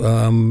now.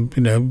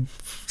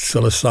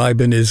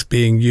 Psilocybin is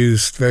being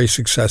used very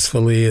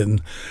successfully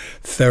in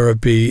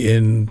therapy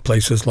in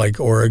places like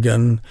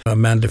Oregon.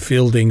 Amanda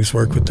Fielding's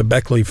work with the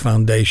Beckley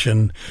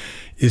Foundation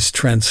is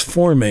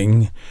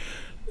transforming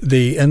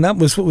and that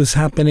was what was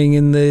happening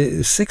in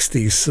the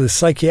 60s. The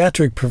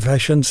psychiatric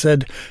profession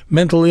said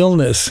mental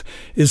illness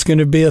is going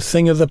to be a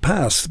thing of the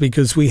past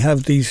because we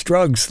have these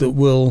drugs that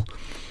will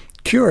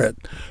cure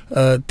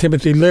it.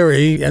 Timothy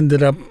Leary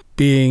ended up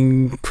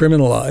being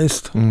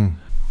criminalized.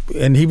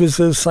 And he was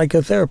a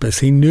psychotherapist.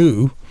 He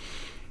knew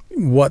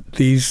what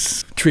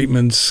these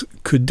treatments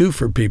could do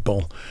for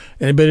people.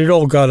 But it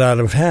all got out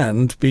of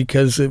hand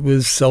because it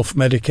was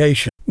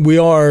self-medication.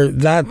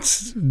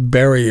 That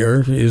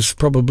barrier is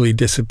probably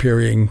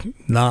disappearing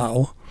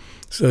now.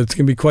 So it's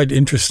going to be quite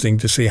interesting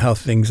to see how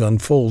things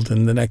unfold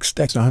in the next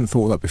decade. I hadn't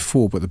thought of that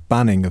before, but the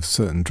banning of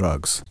certain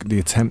drugs, the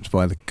attempt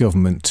by the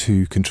government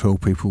to control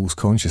people's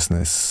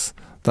consciousness,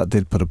 that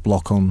did put a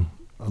block on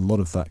a lot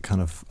of that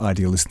kind of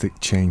idealistic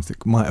change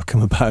that might have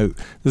come about.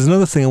 There's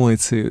another thing I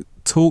wanted to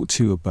talk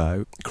to you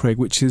about, Craig,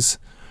 which is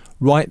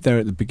right there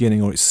at the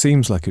beginning, or it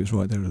seems like it was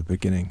right there at the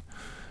beginning,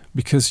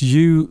 because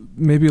you,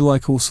 maybe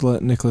like also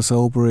like Nicholas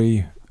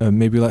Olbury,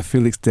 maybe like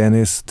Felix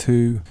Dennis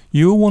too,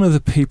 you were one of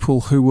the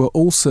people who were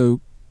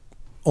also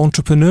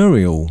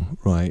entrepreneurial,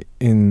 right,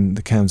 in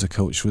the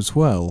counterculture as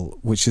well,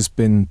 which has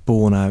been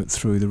borne out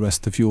through the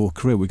rest of your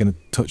career. We're going to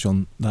touch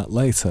on that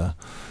later.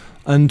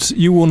 And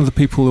you were one of the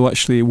people who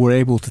actually were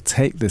able to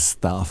take this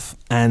stuff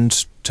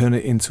and turn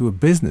it into a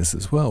business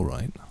as well,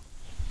 right?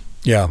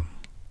 Yeah,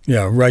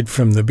 right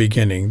from the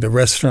beginning. The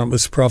restaurant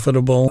was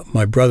profitable.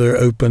 My brother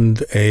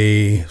opened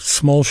a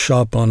small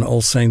shop on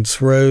All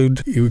Saints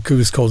Road. It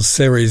was called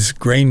Ceres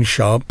Grain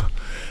Shop,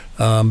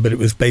 but it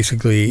was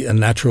basically a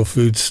natural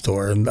food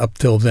store. And up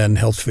till then,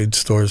 health food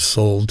stores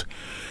sold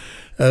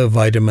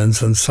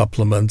vitamins and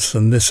supplements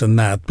and this and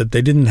that, but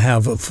they didn't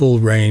have a full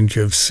range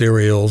of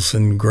cereals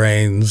and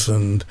grains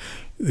and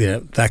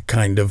that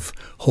kind of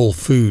whole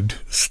food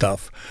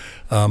stuff.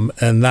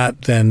 And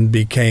that then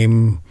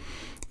became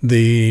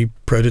the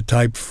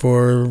prototype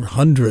for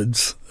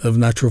hundreds of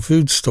natural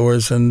food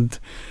stores. And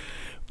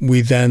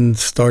we then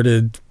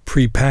started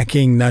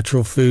pre-packing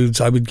natural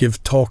foods. I would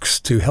give talks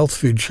to health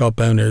food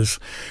shop owners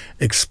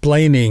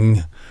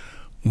explaining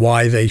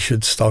why they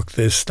should stock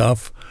this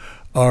stuff.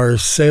 Our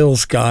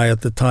sales guy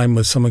at the time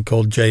was someone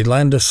called Jay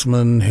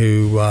Landesman,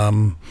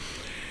 who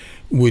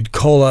would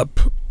call up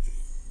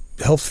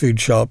health food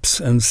shops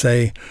and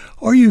say,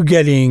 are you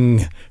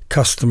getting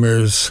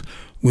customers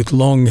with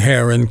long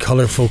hair and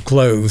colorful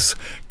clothes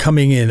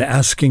coming in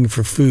asking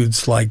for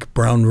foods like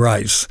brown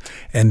rice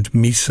and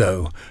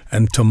miso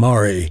and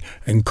tamari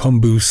and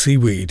kombu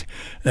seaweed?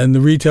 And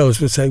the retailers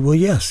would say, well,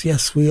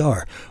 yes, we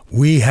are.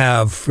 We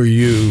have for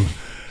you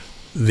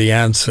the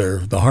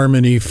answer, the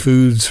Harmony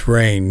Foods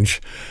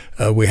range.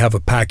 We have a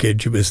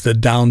package. It was the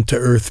Down to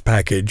Earth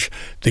package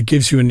that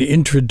gives you an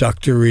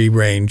introductory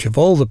range of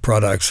all the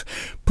products.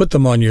 Put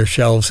them on your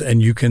shelves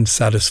and you can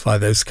satisfy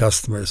those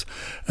customers.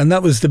 And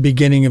that was the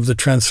beginning of the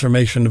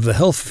transformation of the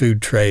health food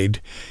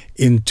trade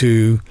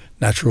into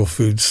natural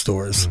food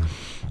stores.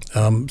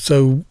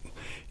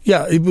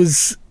 It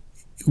was.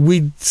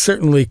 We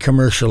certainly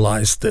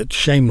commercialized it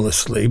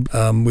shamelessly.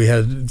 We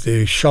had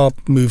the shop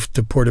moved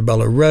to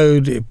Portobello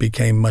Road. It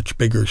became a much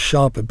bigger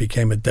shop. It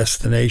became a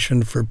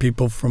destination for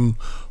people from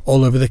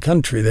all over the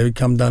country. They would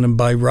come down and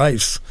buy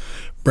rice,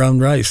 brown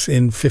rice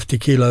in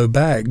 50-kilo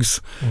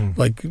bags,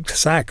 like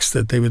sacks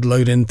that they would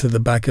load into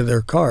the back of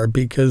their car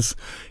because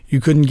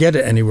you couldn't get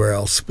it anywhere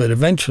else. But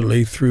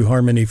eventually, through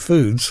Harmony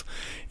Foods,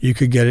 you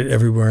could get it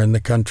everywhere in the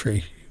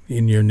country,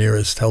 in your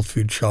nearest health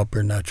food shop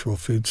or natural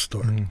food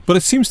store. But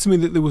it seems to me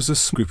that there was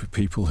a group of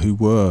people who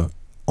were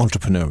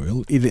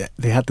entrepreneurial. Either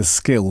they had the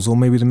skills or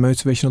maybe the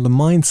motivation or the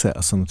mindset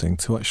or something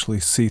to actually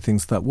see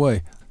things that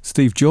way.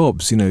 Steve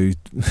Jobs,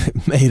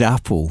 made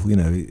Apple,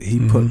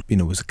 he put,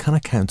 was a kind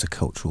of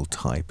countercultural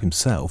type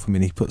himself. I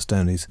mean, he puts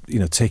down his,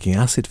 taking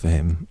acid for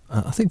him.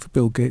 I think for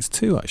Bill Gates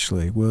too,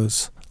 actually,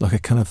 was like a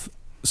kind of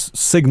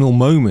signal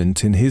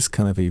moment in his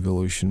kind of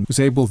evolution. Was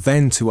able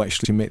then to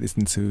actually make this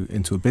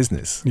into a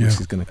business, which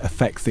is going to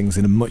affect things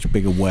in a much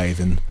bigger way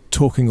than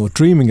talking or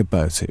dreaming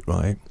about it,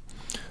 right?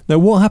 Now,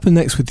 what happened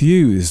next with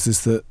you is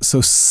that,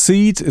 so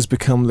Seed has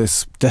become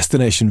this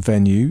destination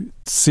venue,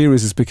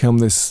 Ceres has become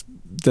this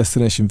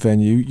destination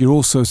venue. You're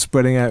also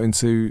spreading out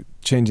into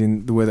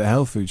changing the way that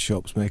health food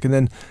shops make,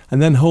 and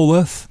then Whole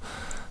Earth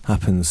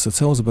happens. So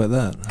tell us about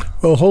that.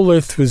 Well, Whole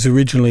Earth was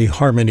originally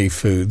Harmony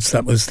Foods.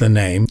 That was the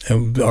name.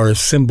 And our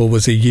symbol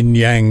was a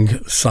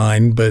yin-yang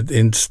sign, but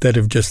instead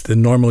of just the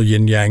normal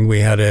yin-yang,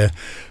 we had a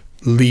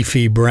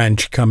leafy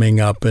branch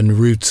coming up and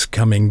roots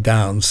coming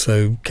down.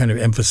 So kind of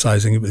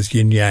emphasizing it was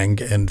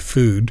yin-yang and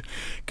food,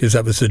 because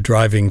that was the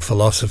driving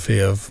philosophy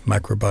of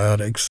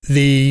macrobiotics.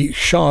 The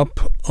shop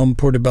on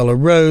Portobello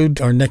Road,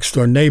 our next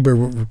door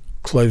neighbor,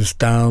 closed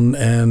down,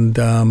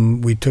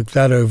 and we took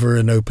that over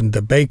and opened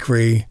a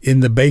bakery. In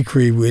the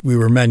bakery, we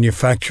were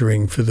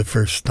manufacturing for the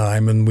first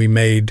time, and we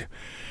made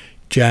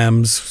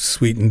jams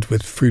sweetened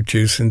with fruit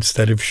juice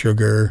instead of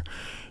sugar.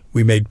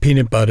 We made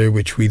peanut butter,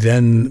 which we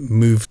then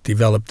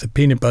developed the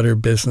peanut butter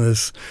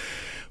business.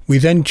 We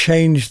then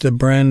changed the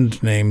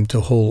brand name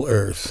to Whole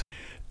Earth.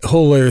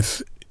 Whole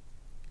Earth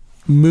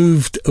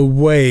moved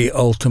away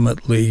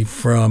ultimately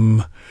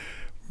from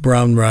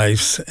brown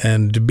rice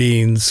and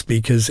beans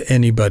because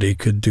anybody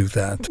could do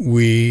that.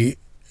 We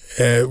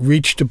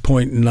reached a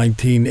point in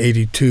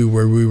 1982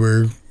 where we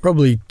were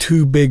probably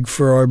too big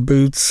for our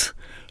boots.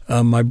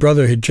 My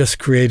brother had just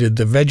created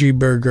the veggie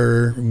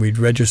burger. We'd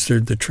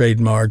registered the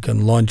trademark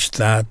and launched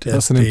that.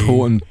 That's an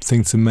important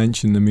thing to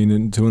mention,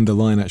 and to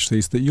underline actually,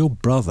 is that your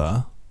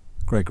brother,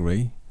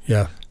 Gregory,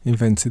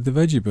 invented the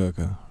veggie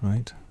burger,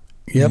 right?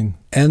 Yep,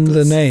 and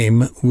the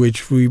name,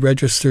 which we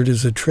registered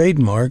as a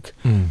trademark,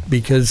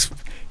 because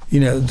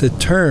the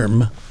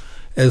term,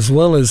 as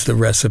well as the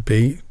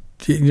recipe,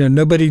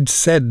 nobody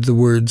said the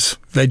words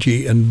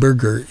veggie and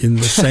burger in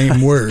the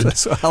same word.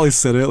 That's what Alice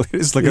said earlier.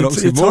 It's like an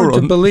oxymoron. It's hard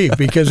to believe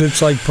because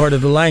it's like part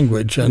of the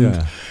language.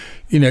 And,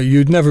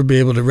 you'd never be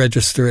able to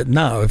register it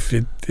now.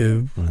 Right.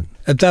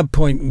 At that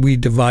point, we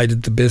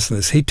divided the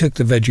business. He took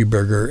the veggie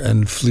burger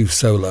and flew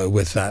solo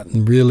with that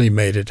and really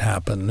made it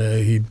happen.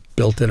 He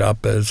built it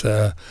up as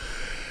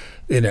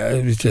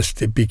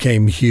it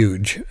became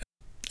huge.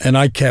 And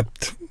I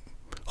kept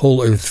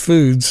Whole Earth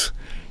Foods,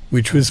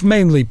 which was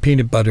mainly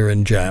peanut butter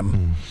and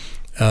jam.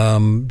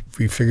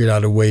 We figured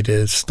out a way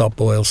to stop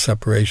oil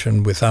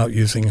separation without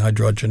using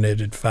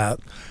hydrogenated fat,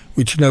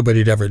 which nobody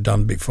had ever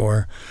done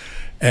before.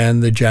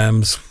 And the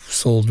jams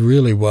sold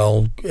really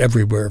well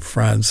everywhere,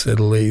 France,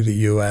 Italy, the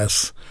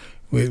U.S.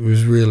 It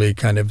was really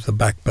kind of the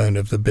backbone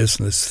of the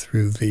business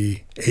through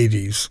the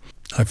 80s.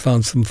 I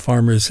found some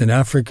farmers in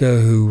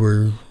Africa who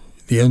were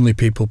the only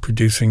people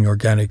producing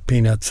organic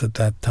peanuts at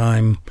that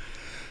time.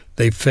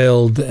 They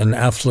failed an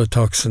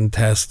aflatoxin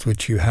test,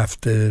 which you have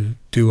to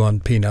do on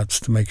peanuts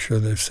to make sure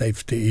they're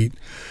safe to eat.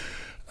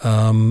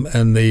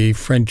 And the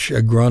French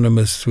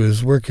agronomist who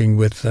was working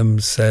with them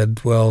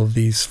said, well,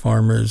 these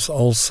farmers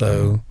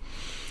also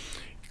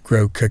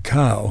grow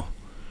cacao.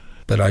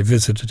 but I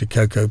visited a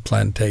cocoa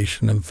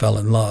plantation and fell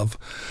in love.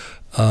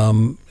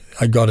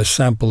 I got a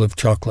sample of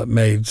chocolate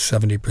made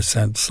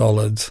 70%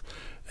 solids,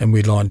 and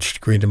we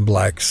launched Green and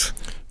Black's,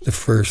 the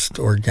first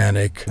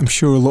organic. I'm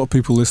sure a lot of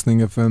people listening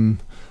have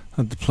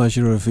had the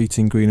pleasure of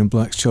eating Green and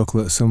Black's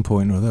chocolate at some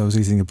point, or I was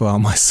eating a bar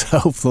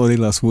myself only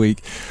last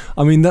week.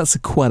 I mean, that's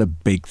quite a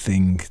big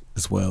thing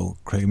as well,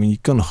 Craig. I mean,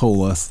 you've gone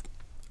Whole Earth,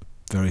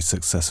 very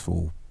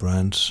successful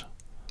brand.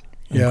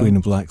 And Green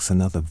and Black's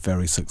another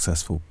very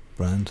successful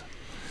brand.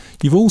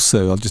 You've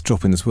also, I'll just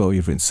drop in as well,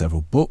 you've written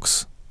several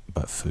books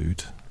about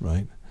food,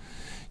 right?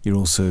 You're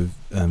also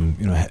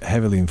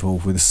heavily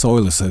involved with the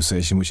Soil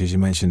Association, which, as you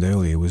mentioned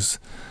earlier,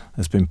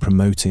 has been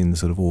promoting the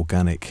sort of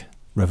organic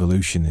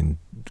revolution in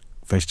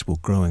vegetable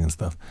growing and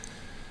stuff.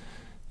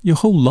 Your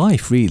whole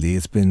life really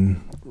has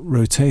been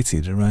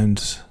rotated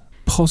around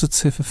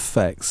positive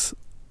effects,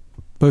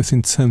 both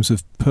in terms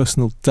of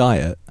personal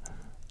diet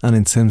and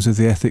in terms of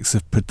the ethics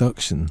of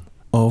production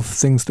of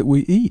things that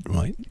we eat,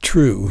 right?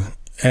 True.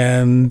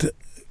 And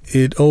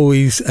it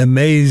always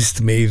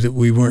amazed me that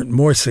we weren't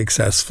more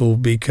successful,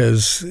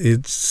 because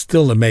it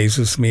still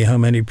amazes me how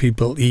many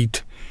people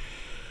eat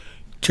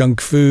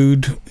junk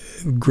food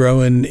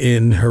grown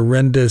in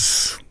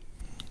horrendous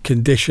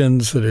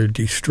conditions that are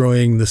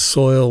destroying the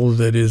soil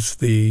that is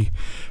the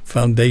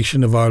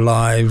foundation of our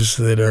lives,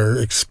 that are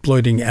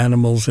exploiting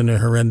animals in a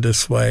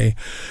horrendous way,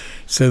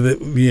 so that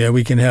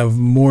we can have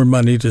more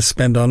money to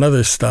spend on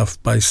other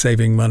stuff by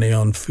saving money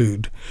on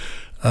food.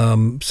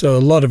 So a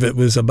lot of it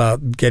was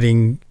about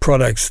getting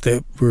products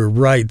that were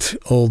right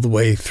all the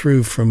way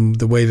through, from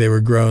the way they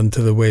were grown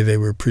to the way they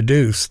were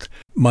produced.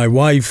 My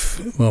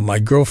wife, my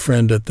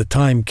girlfriend at the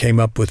time, came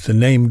up with the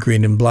name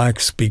Green and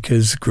Black's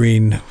because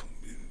green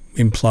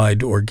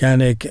implied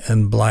organic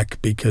and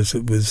black because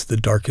it was the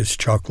darkest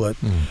chocolate.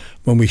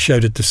 When we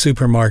showed it to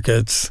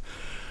supermarkets,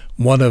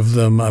 one of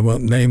them, I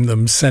won't name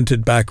them, sent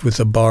it back with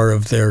a bar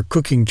of their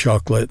cooking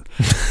chocolate.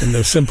 And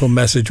the simple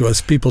message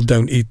was, people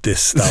don't eat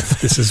this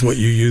stuff. This is what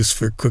you use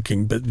for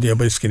cooking, but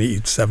nobody's going to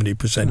eat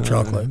 70%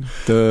 chocolate.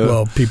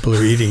 Well, people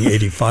are eating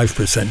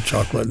 85%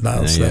 chocolate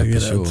now.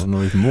 Sure,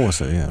 not even more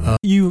so, yeah.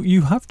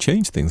 You have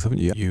changed things, haven't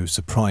you? You're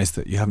surprised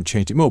that you haven't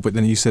changed it more, but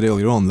then you said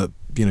earlier on that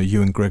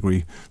you and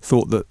Gregory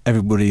thought that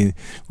everybody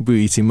would be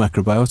eating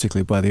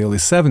macrobiotically by the early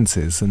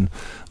 70s, and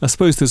I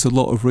suppose there's a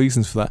lot of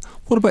reasons for that.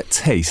 What about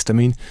taste? I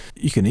mean,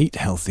 you can eat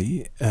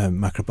healthy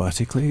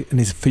macrobiotically,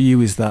 and for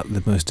you, is that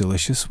the most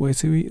delicious way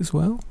to eat as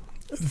well?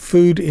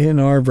 Food in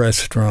our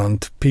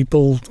restaurant,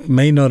 people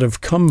may not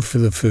have come for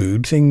the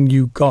food. The thing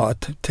you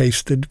got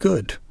tasted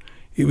good.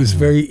 It was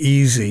very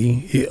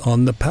easy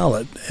on the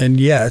palate, and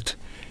yet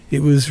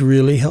it was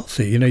really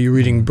healthy. You're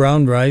eating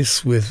brown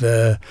rice with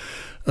a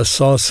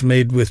sauce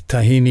made with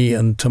tahini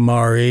and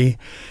tamari.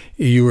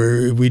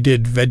 We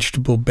did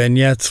vegetable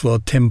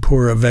beignets,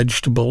 tempura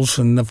vegetables,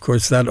 and of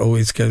course that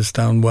always goes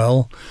down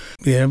well.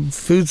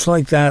 Foods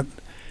like that,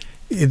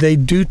 they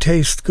do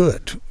taste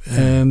good,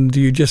 and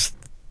you just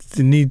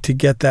need to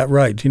get that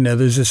right.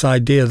 There's this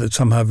idea that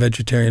somehow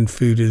vegetarian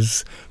food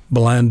is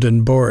bland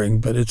and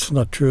boring, but it's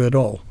not true at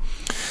all.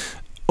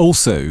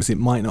 Also, it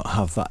might not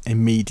have that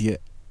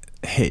immediate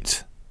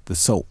hit, the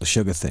salt, the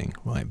sugar thing,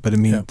 right? But I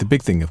mean, the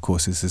big thing, of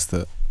course, is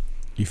that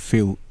you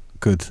feel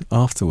good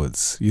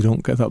afterwards. You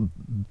don't get that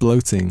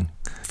bloating,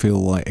 feel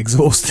like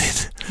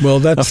exhausted. Well,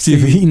 that's after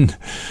you've eaten,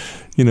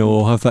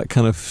 or have that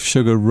kind of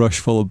sugar rush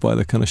followed by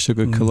the kind of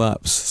sugar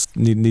collapse.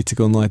 Need to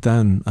go and lie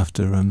down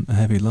after a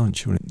heavy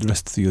lunch. The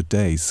rest of your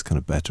day is kind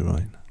of better,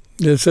 right?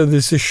 Yeah. So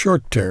there's a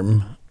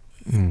short-term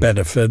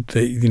benefit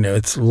that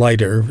it's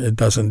lighter. It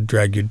doesn't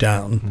drag you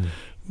down.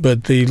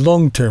 But the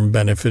long-term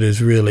benefit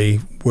is really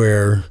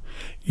where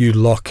you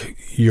lock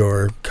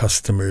your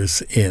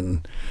customers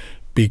in,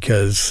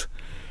 because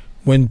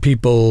when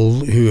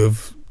people who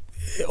have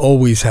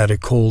always had a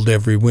cold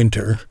every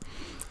winter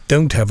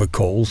don't have a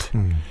cold,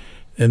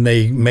 and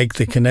they make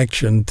the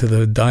connection to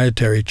the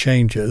dietary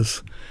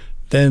changes,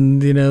 then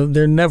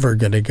they're never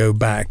going to go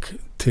back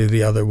to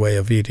the other way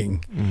of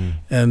eating.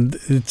 And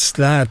it's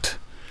that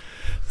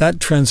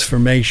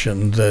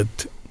transformation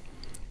that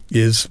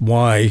is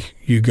why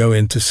you go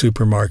into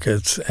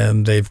supermarkets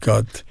and they've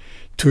got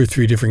 2 or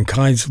 3 different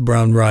kinds of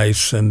brown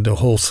rice and a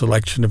whole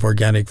selection of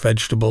organic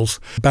vegetables.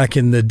 Back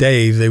in the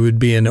day, there would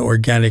be an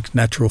organic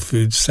natural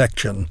foods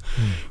section.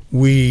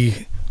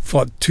 We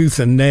fought tooth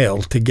and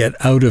nail to get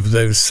out of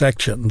those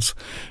sections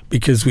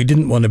because we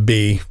didn't want to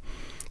be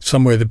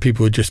somewhere that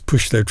people would just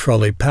push their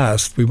trolley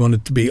past. We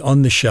wanted to be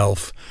on the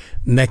shelf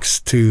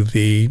next to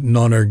the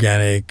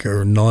non-organic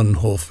or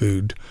non-whole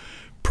food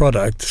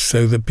product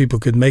so that people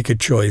could make a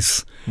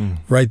choice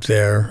right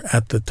there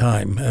at the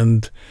time.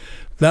 And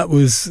that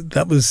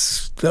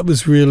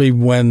was really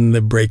when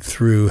the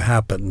breakthrough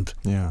happened.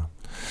 Yeah.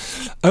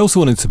 I also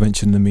wanted to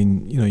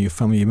mention, your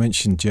family, you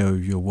mentioned Joe,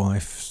 your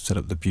wife, set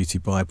up the Beauty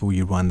Bible,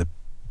 you ran the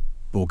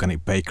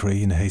organic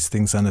bakery in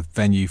Hastings and a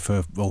venue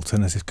for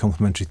alternative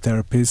complementary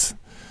therapies.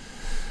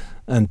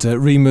 And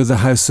Rima, the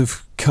House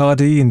of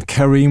Cardi, and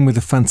Karim with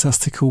the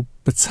fantastical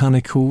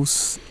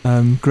botanicals.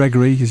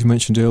 Gregory, as you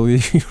mentioned earlier,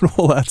 you're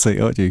all at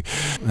it, aren't you?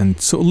 And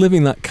sort of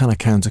living that kind of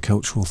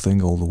countercultural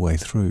thing all the way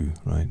through,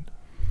 right?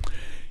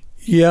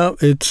 Yeah,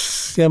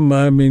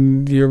 I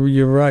mean,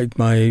 you're right.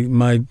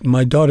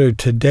 My daughter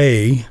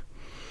today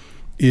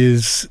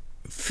is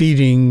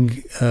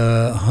feeding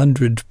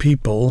 100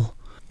 people,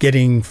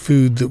 getting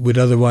food that would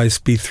otherwise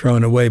be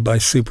thrown away by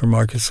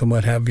supermarkets and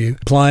what have you,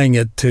 applying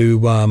it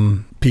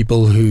to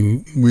people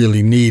who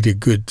really need a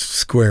good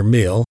square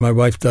meal. My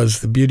wife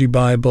does the Beauty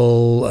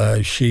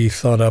Bible. She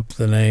thought up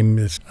the name.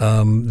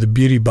 The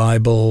Beauty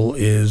Bible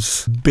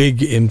is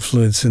big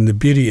influence in the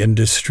beauty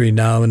industry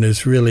now, and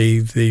is really,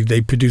 they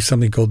produce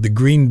something called the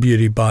Green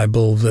Beauty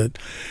Bible that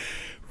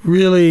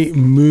really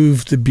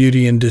moved the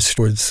beauty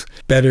industry towards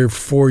better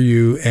for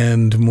you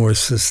and more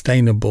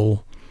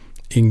sustainable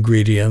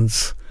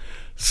ingredients.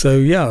 So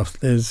yeah,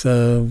 there's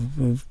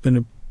been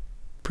a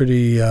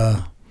pretty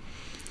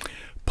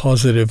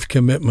positive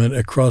commitment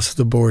across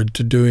the board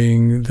to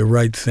doing the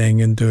right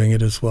thing and doing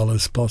it as well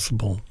as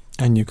possible.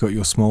 And you've got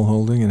your small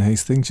holding in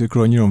Hastings. You're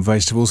growing your own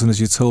vegetables, and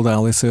as you told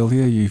Alice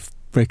earlier, you're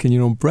breaking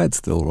your own bread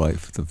still, right,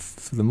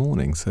 for the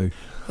morning. So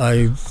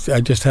I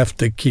just have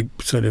to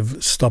keep sort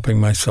of stopping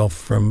myself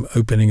from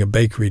opening a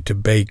bakery to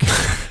bake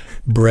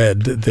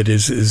bread that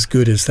is as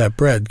good as that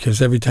bread,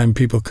 because every time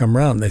people come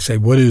around they say,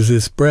 what is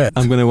this bread?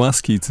 I'm going to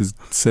ask you to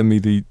send me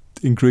the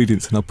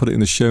ingredients and I'll put it in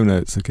the show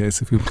notes, okay,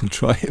 so people can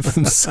try it for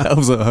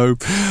themselves at home.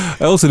 I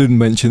also didn't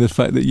mention the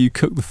fact that you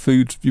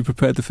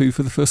prepared the food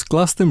for the first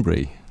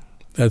Glastonbury.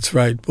 That's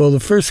right. Well, the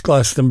first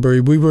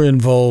Glastonbury, we were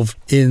involved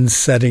in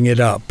setting it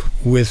up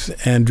with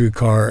Andrew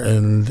Carr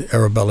and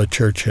Arabella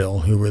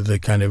Churchill, who were the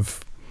kind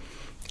of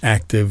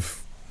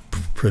active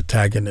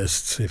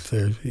protagonists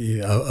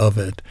of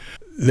it.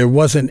 There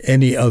wasn't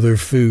any other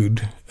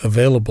food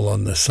available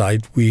on the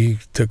site. We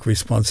took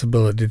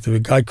responsibility. There was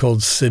a guy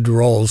called Sid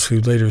Rawls, who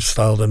later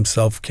styled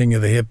himself King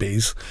of the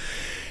Hippies,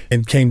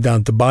 and came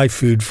down to buy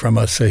food from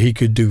us so he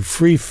could do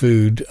free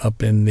food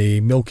up in the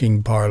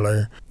milking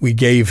parlor. We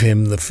gave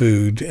him the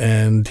food,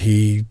 and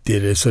he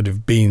did a sort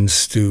of bean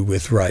stew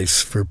with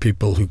rice for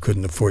people who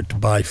couldn't afford to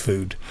buy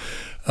food.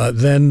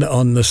 Then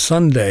on the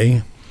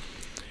Sunday,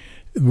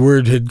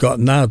 word had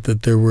gotten out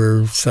that there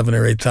were 7,000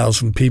 or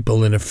 8,000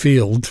 people in a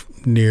field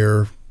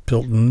near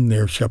Pilton,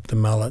 near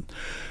Shepton Mallet,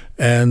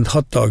 and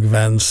hot dog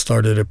vans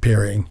started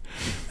appearing.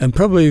 And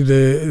probably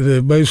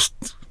the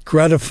most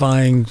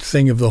gratifying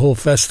thing of the whole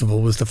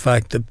festival was the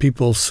fact that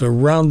people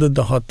surrounded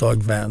the hot dog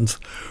vans,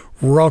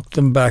 rocked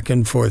them back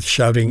and forth,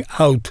 shouting,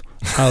 out,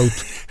 out,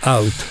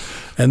 out,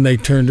 and they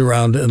turned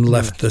around and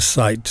left the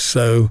site.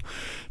 So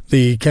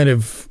the kind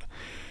of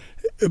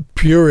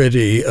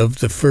purity of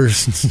the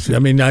first, I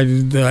mean, I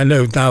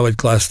know now at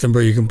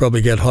Glastonbury you can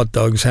probably get hot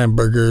dogs,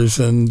 hamburgers,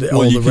 and all the rest of it.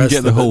 Well, you can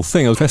get the whole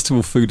thing.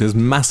 Festival food has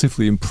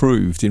massively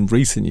improved in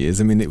recent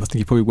years. I mean, I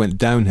think it probably went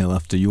downhill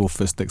after your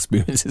first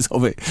experiences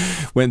of it.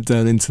 Went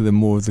down into the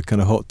more of the kind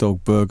of hot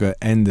dog burger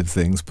end of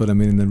things. But I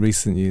mean, in the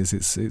recent years,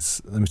 it's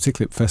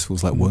particularly at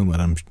festivals like Wormwood,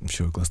 I'm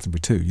sure Glastonbury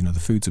too, the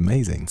food's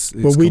amazing.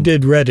 We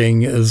did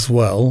Reading as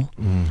well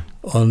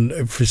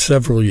for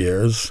several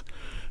years.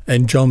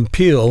 And John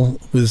Peel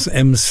was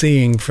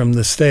emceeing from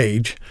the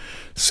stage,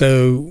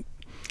 so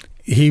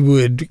he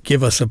would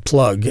give us a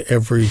plug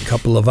every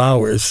couple of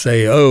hours,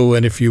 say, oh,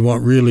 and if you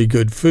want really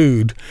good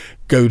food,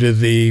 go to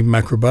the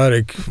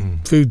Macrobiotic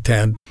food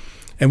tent.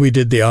 And we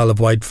did the Isle of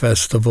Wight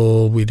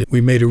Festival.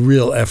 We made a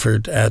real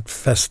effort at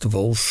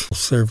festivals,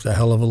 served a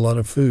hell of a lot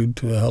of food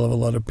to a hell of a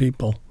lot of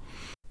people.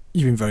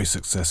 You've been very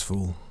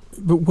successful.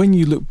 But when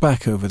you look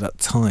back over that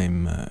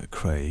time,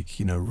 Craig,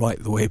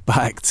 right the way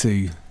back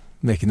to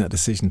making that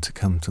decision to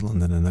come to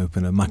London and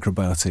open a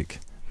macrobiotic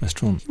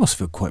restaurant, you must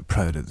feel quite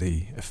proud of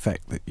the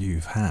effect that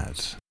you've had.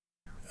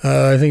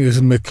 I think it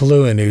was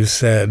McLuhan who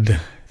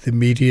said, the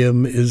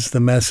medium is the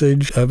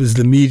message. I was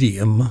the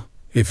medium,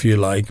 if you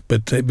like,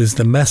 but it was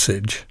the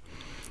message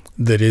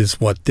that is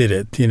what did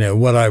it.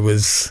 What I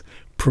was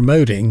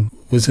promoting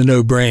was a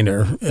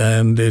no-brainer,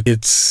 and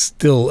it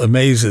still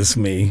amazes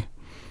me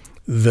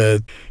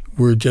that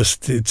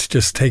it's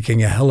just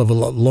taking a hell of a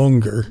lot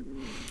longer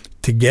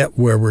to get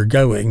where we're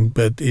going.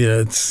 But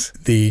it's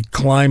the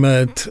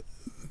climate,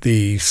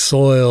 the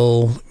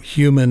soil,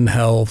 human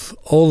health,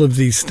 all of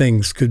these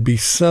things could be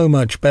so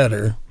much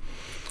better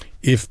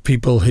if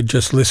people had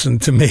just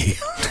listened to me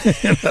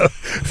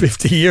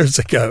 50 years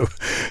ago.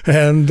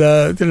 And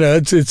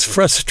it's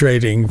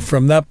frustrating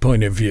from that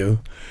point of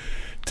view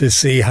to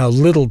see how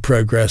little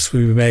progress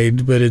we've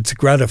made, but it's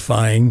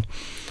gratifying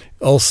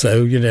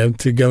also,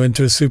 to go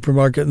into a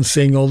supermarket and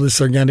seeing all this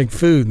organic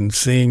food and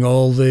seeing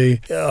all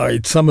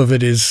some of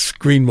it is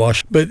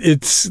greenwash, but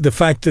it's the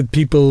fact that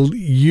people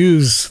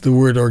use the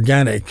word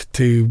organic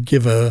to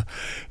give a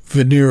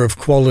veneer of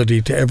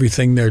quality to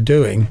everything they're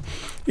doing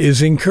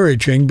is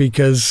encouraging,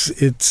 because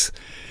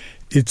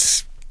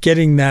it's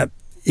getting that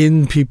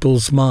in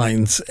people's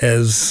minds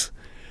as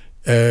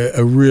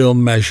a real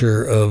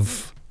measure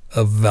of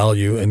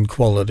value and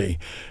quality.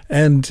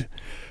 And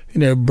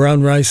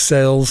brown rice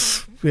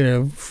sales,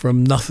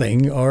 from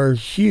nothing are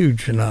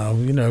huge now.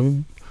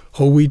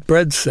 Whole wheat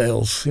bread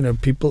sales.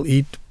 People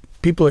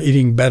are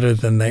eating better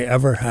than they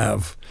ever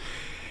have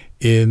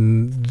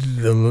in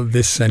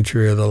this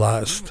century or the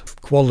last.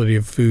 Quality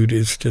of food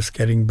is just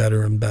getting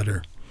better and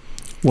better.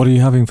 What are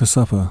you having for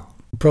supper?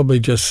 Probably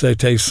just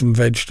saute some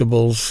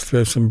vegetables,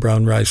 throw some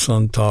brown rice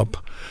on top,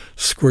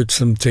 squirt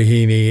some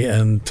tahini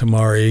and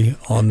tamari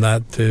on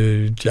that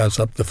to jazz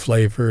up the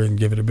flavor and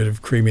give it a bit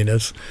of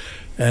creaminess.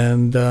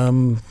 And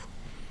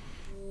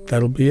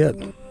that'll be it.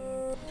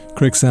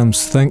 Craig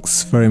Sams,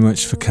 thanks very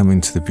much for coming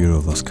to the Bureau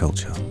of Lost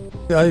Culture.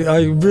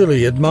 I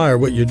really admire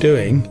what you're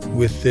doing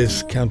with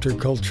this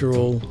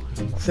countercultural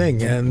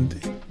thing, and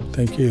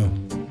thank you.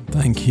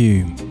 Thank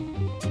you.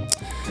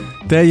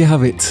 There you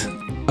have it.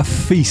 A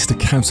feast, a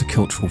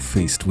countercultural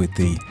feast with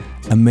the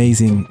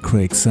amazing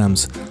Craig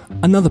Sams,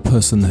 another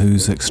person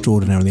who's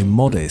extraordinarily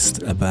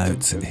modest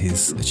about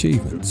his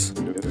achievements.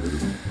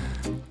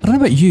 I don't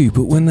know about you,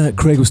 but when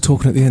Craig was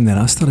talking at the end there,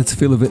 I started to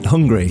feel a bit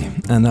hungry,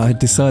 and I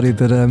decided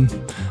that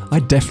I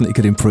definitely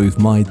could improve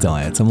my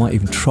diet. I might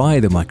even try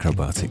the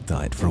macrobiotic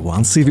diet for a while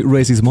and see if it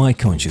raises my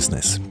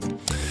consciousness.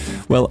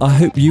 Well, I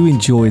hope you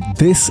enjoyed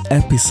this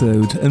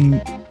episode and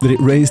that it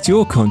raised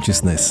your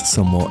consciousness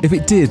somewhat. If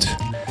it did,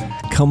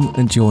 come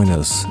and join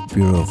us,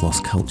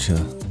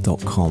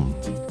 bureauoflostculture.com.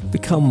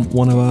 Become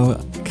one of our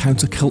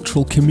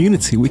countercultural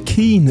community. We're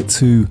keen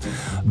to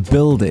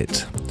build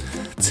it,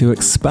 to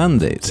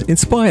expand it,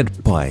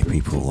 inspired by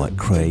people like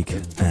Craig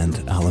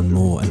and Alan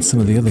Moore and some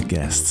of the other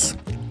guests.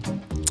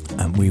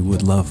 And we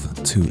would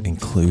love to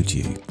include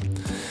you.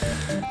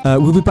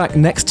 We'll be back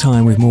next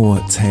time with more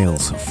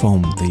tales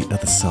from the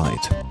other side.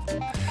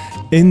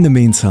 In the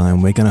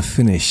meantime, we're going to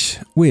finish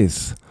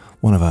with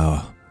one of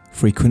our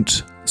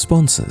frequent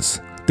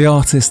sponsors, the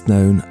artist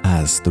known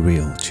as The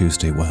Real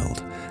Tuesday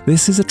Weld.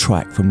 This is a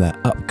track from their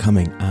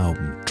upcoming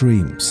album,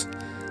 Dreams.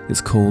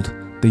 It's called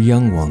The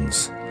Young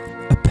Ones,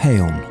 a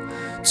paean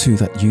to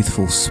that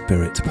youthful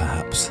spirit,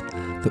 perhaps,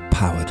 that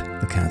powered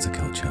the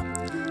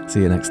counterculture.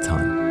 See you next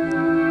time.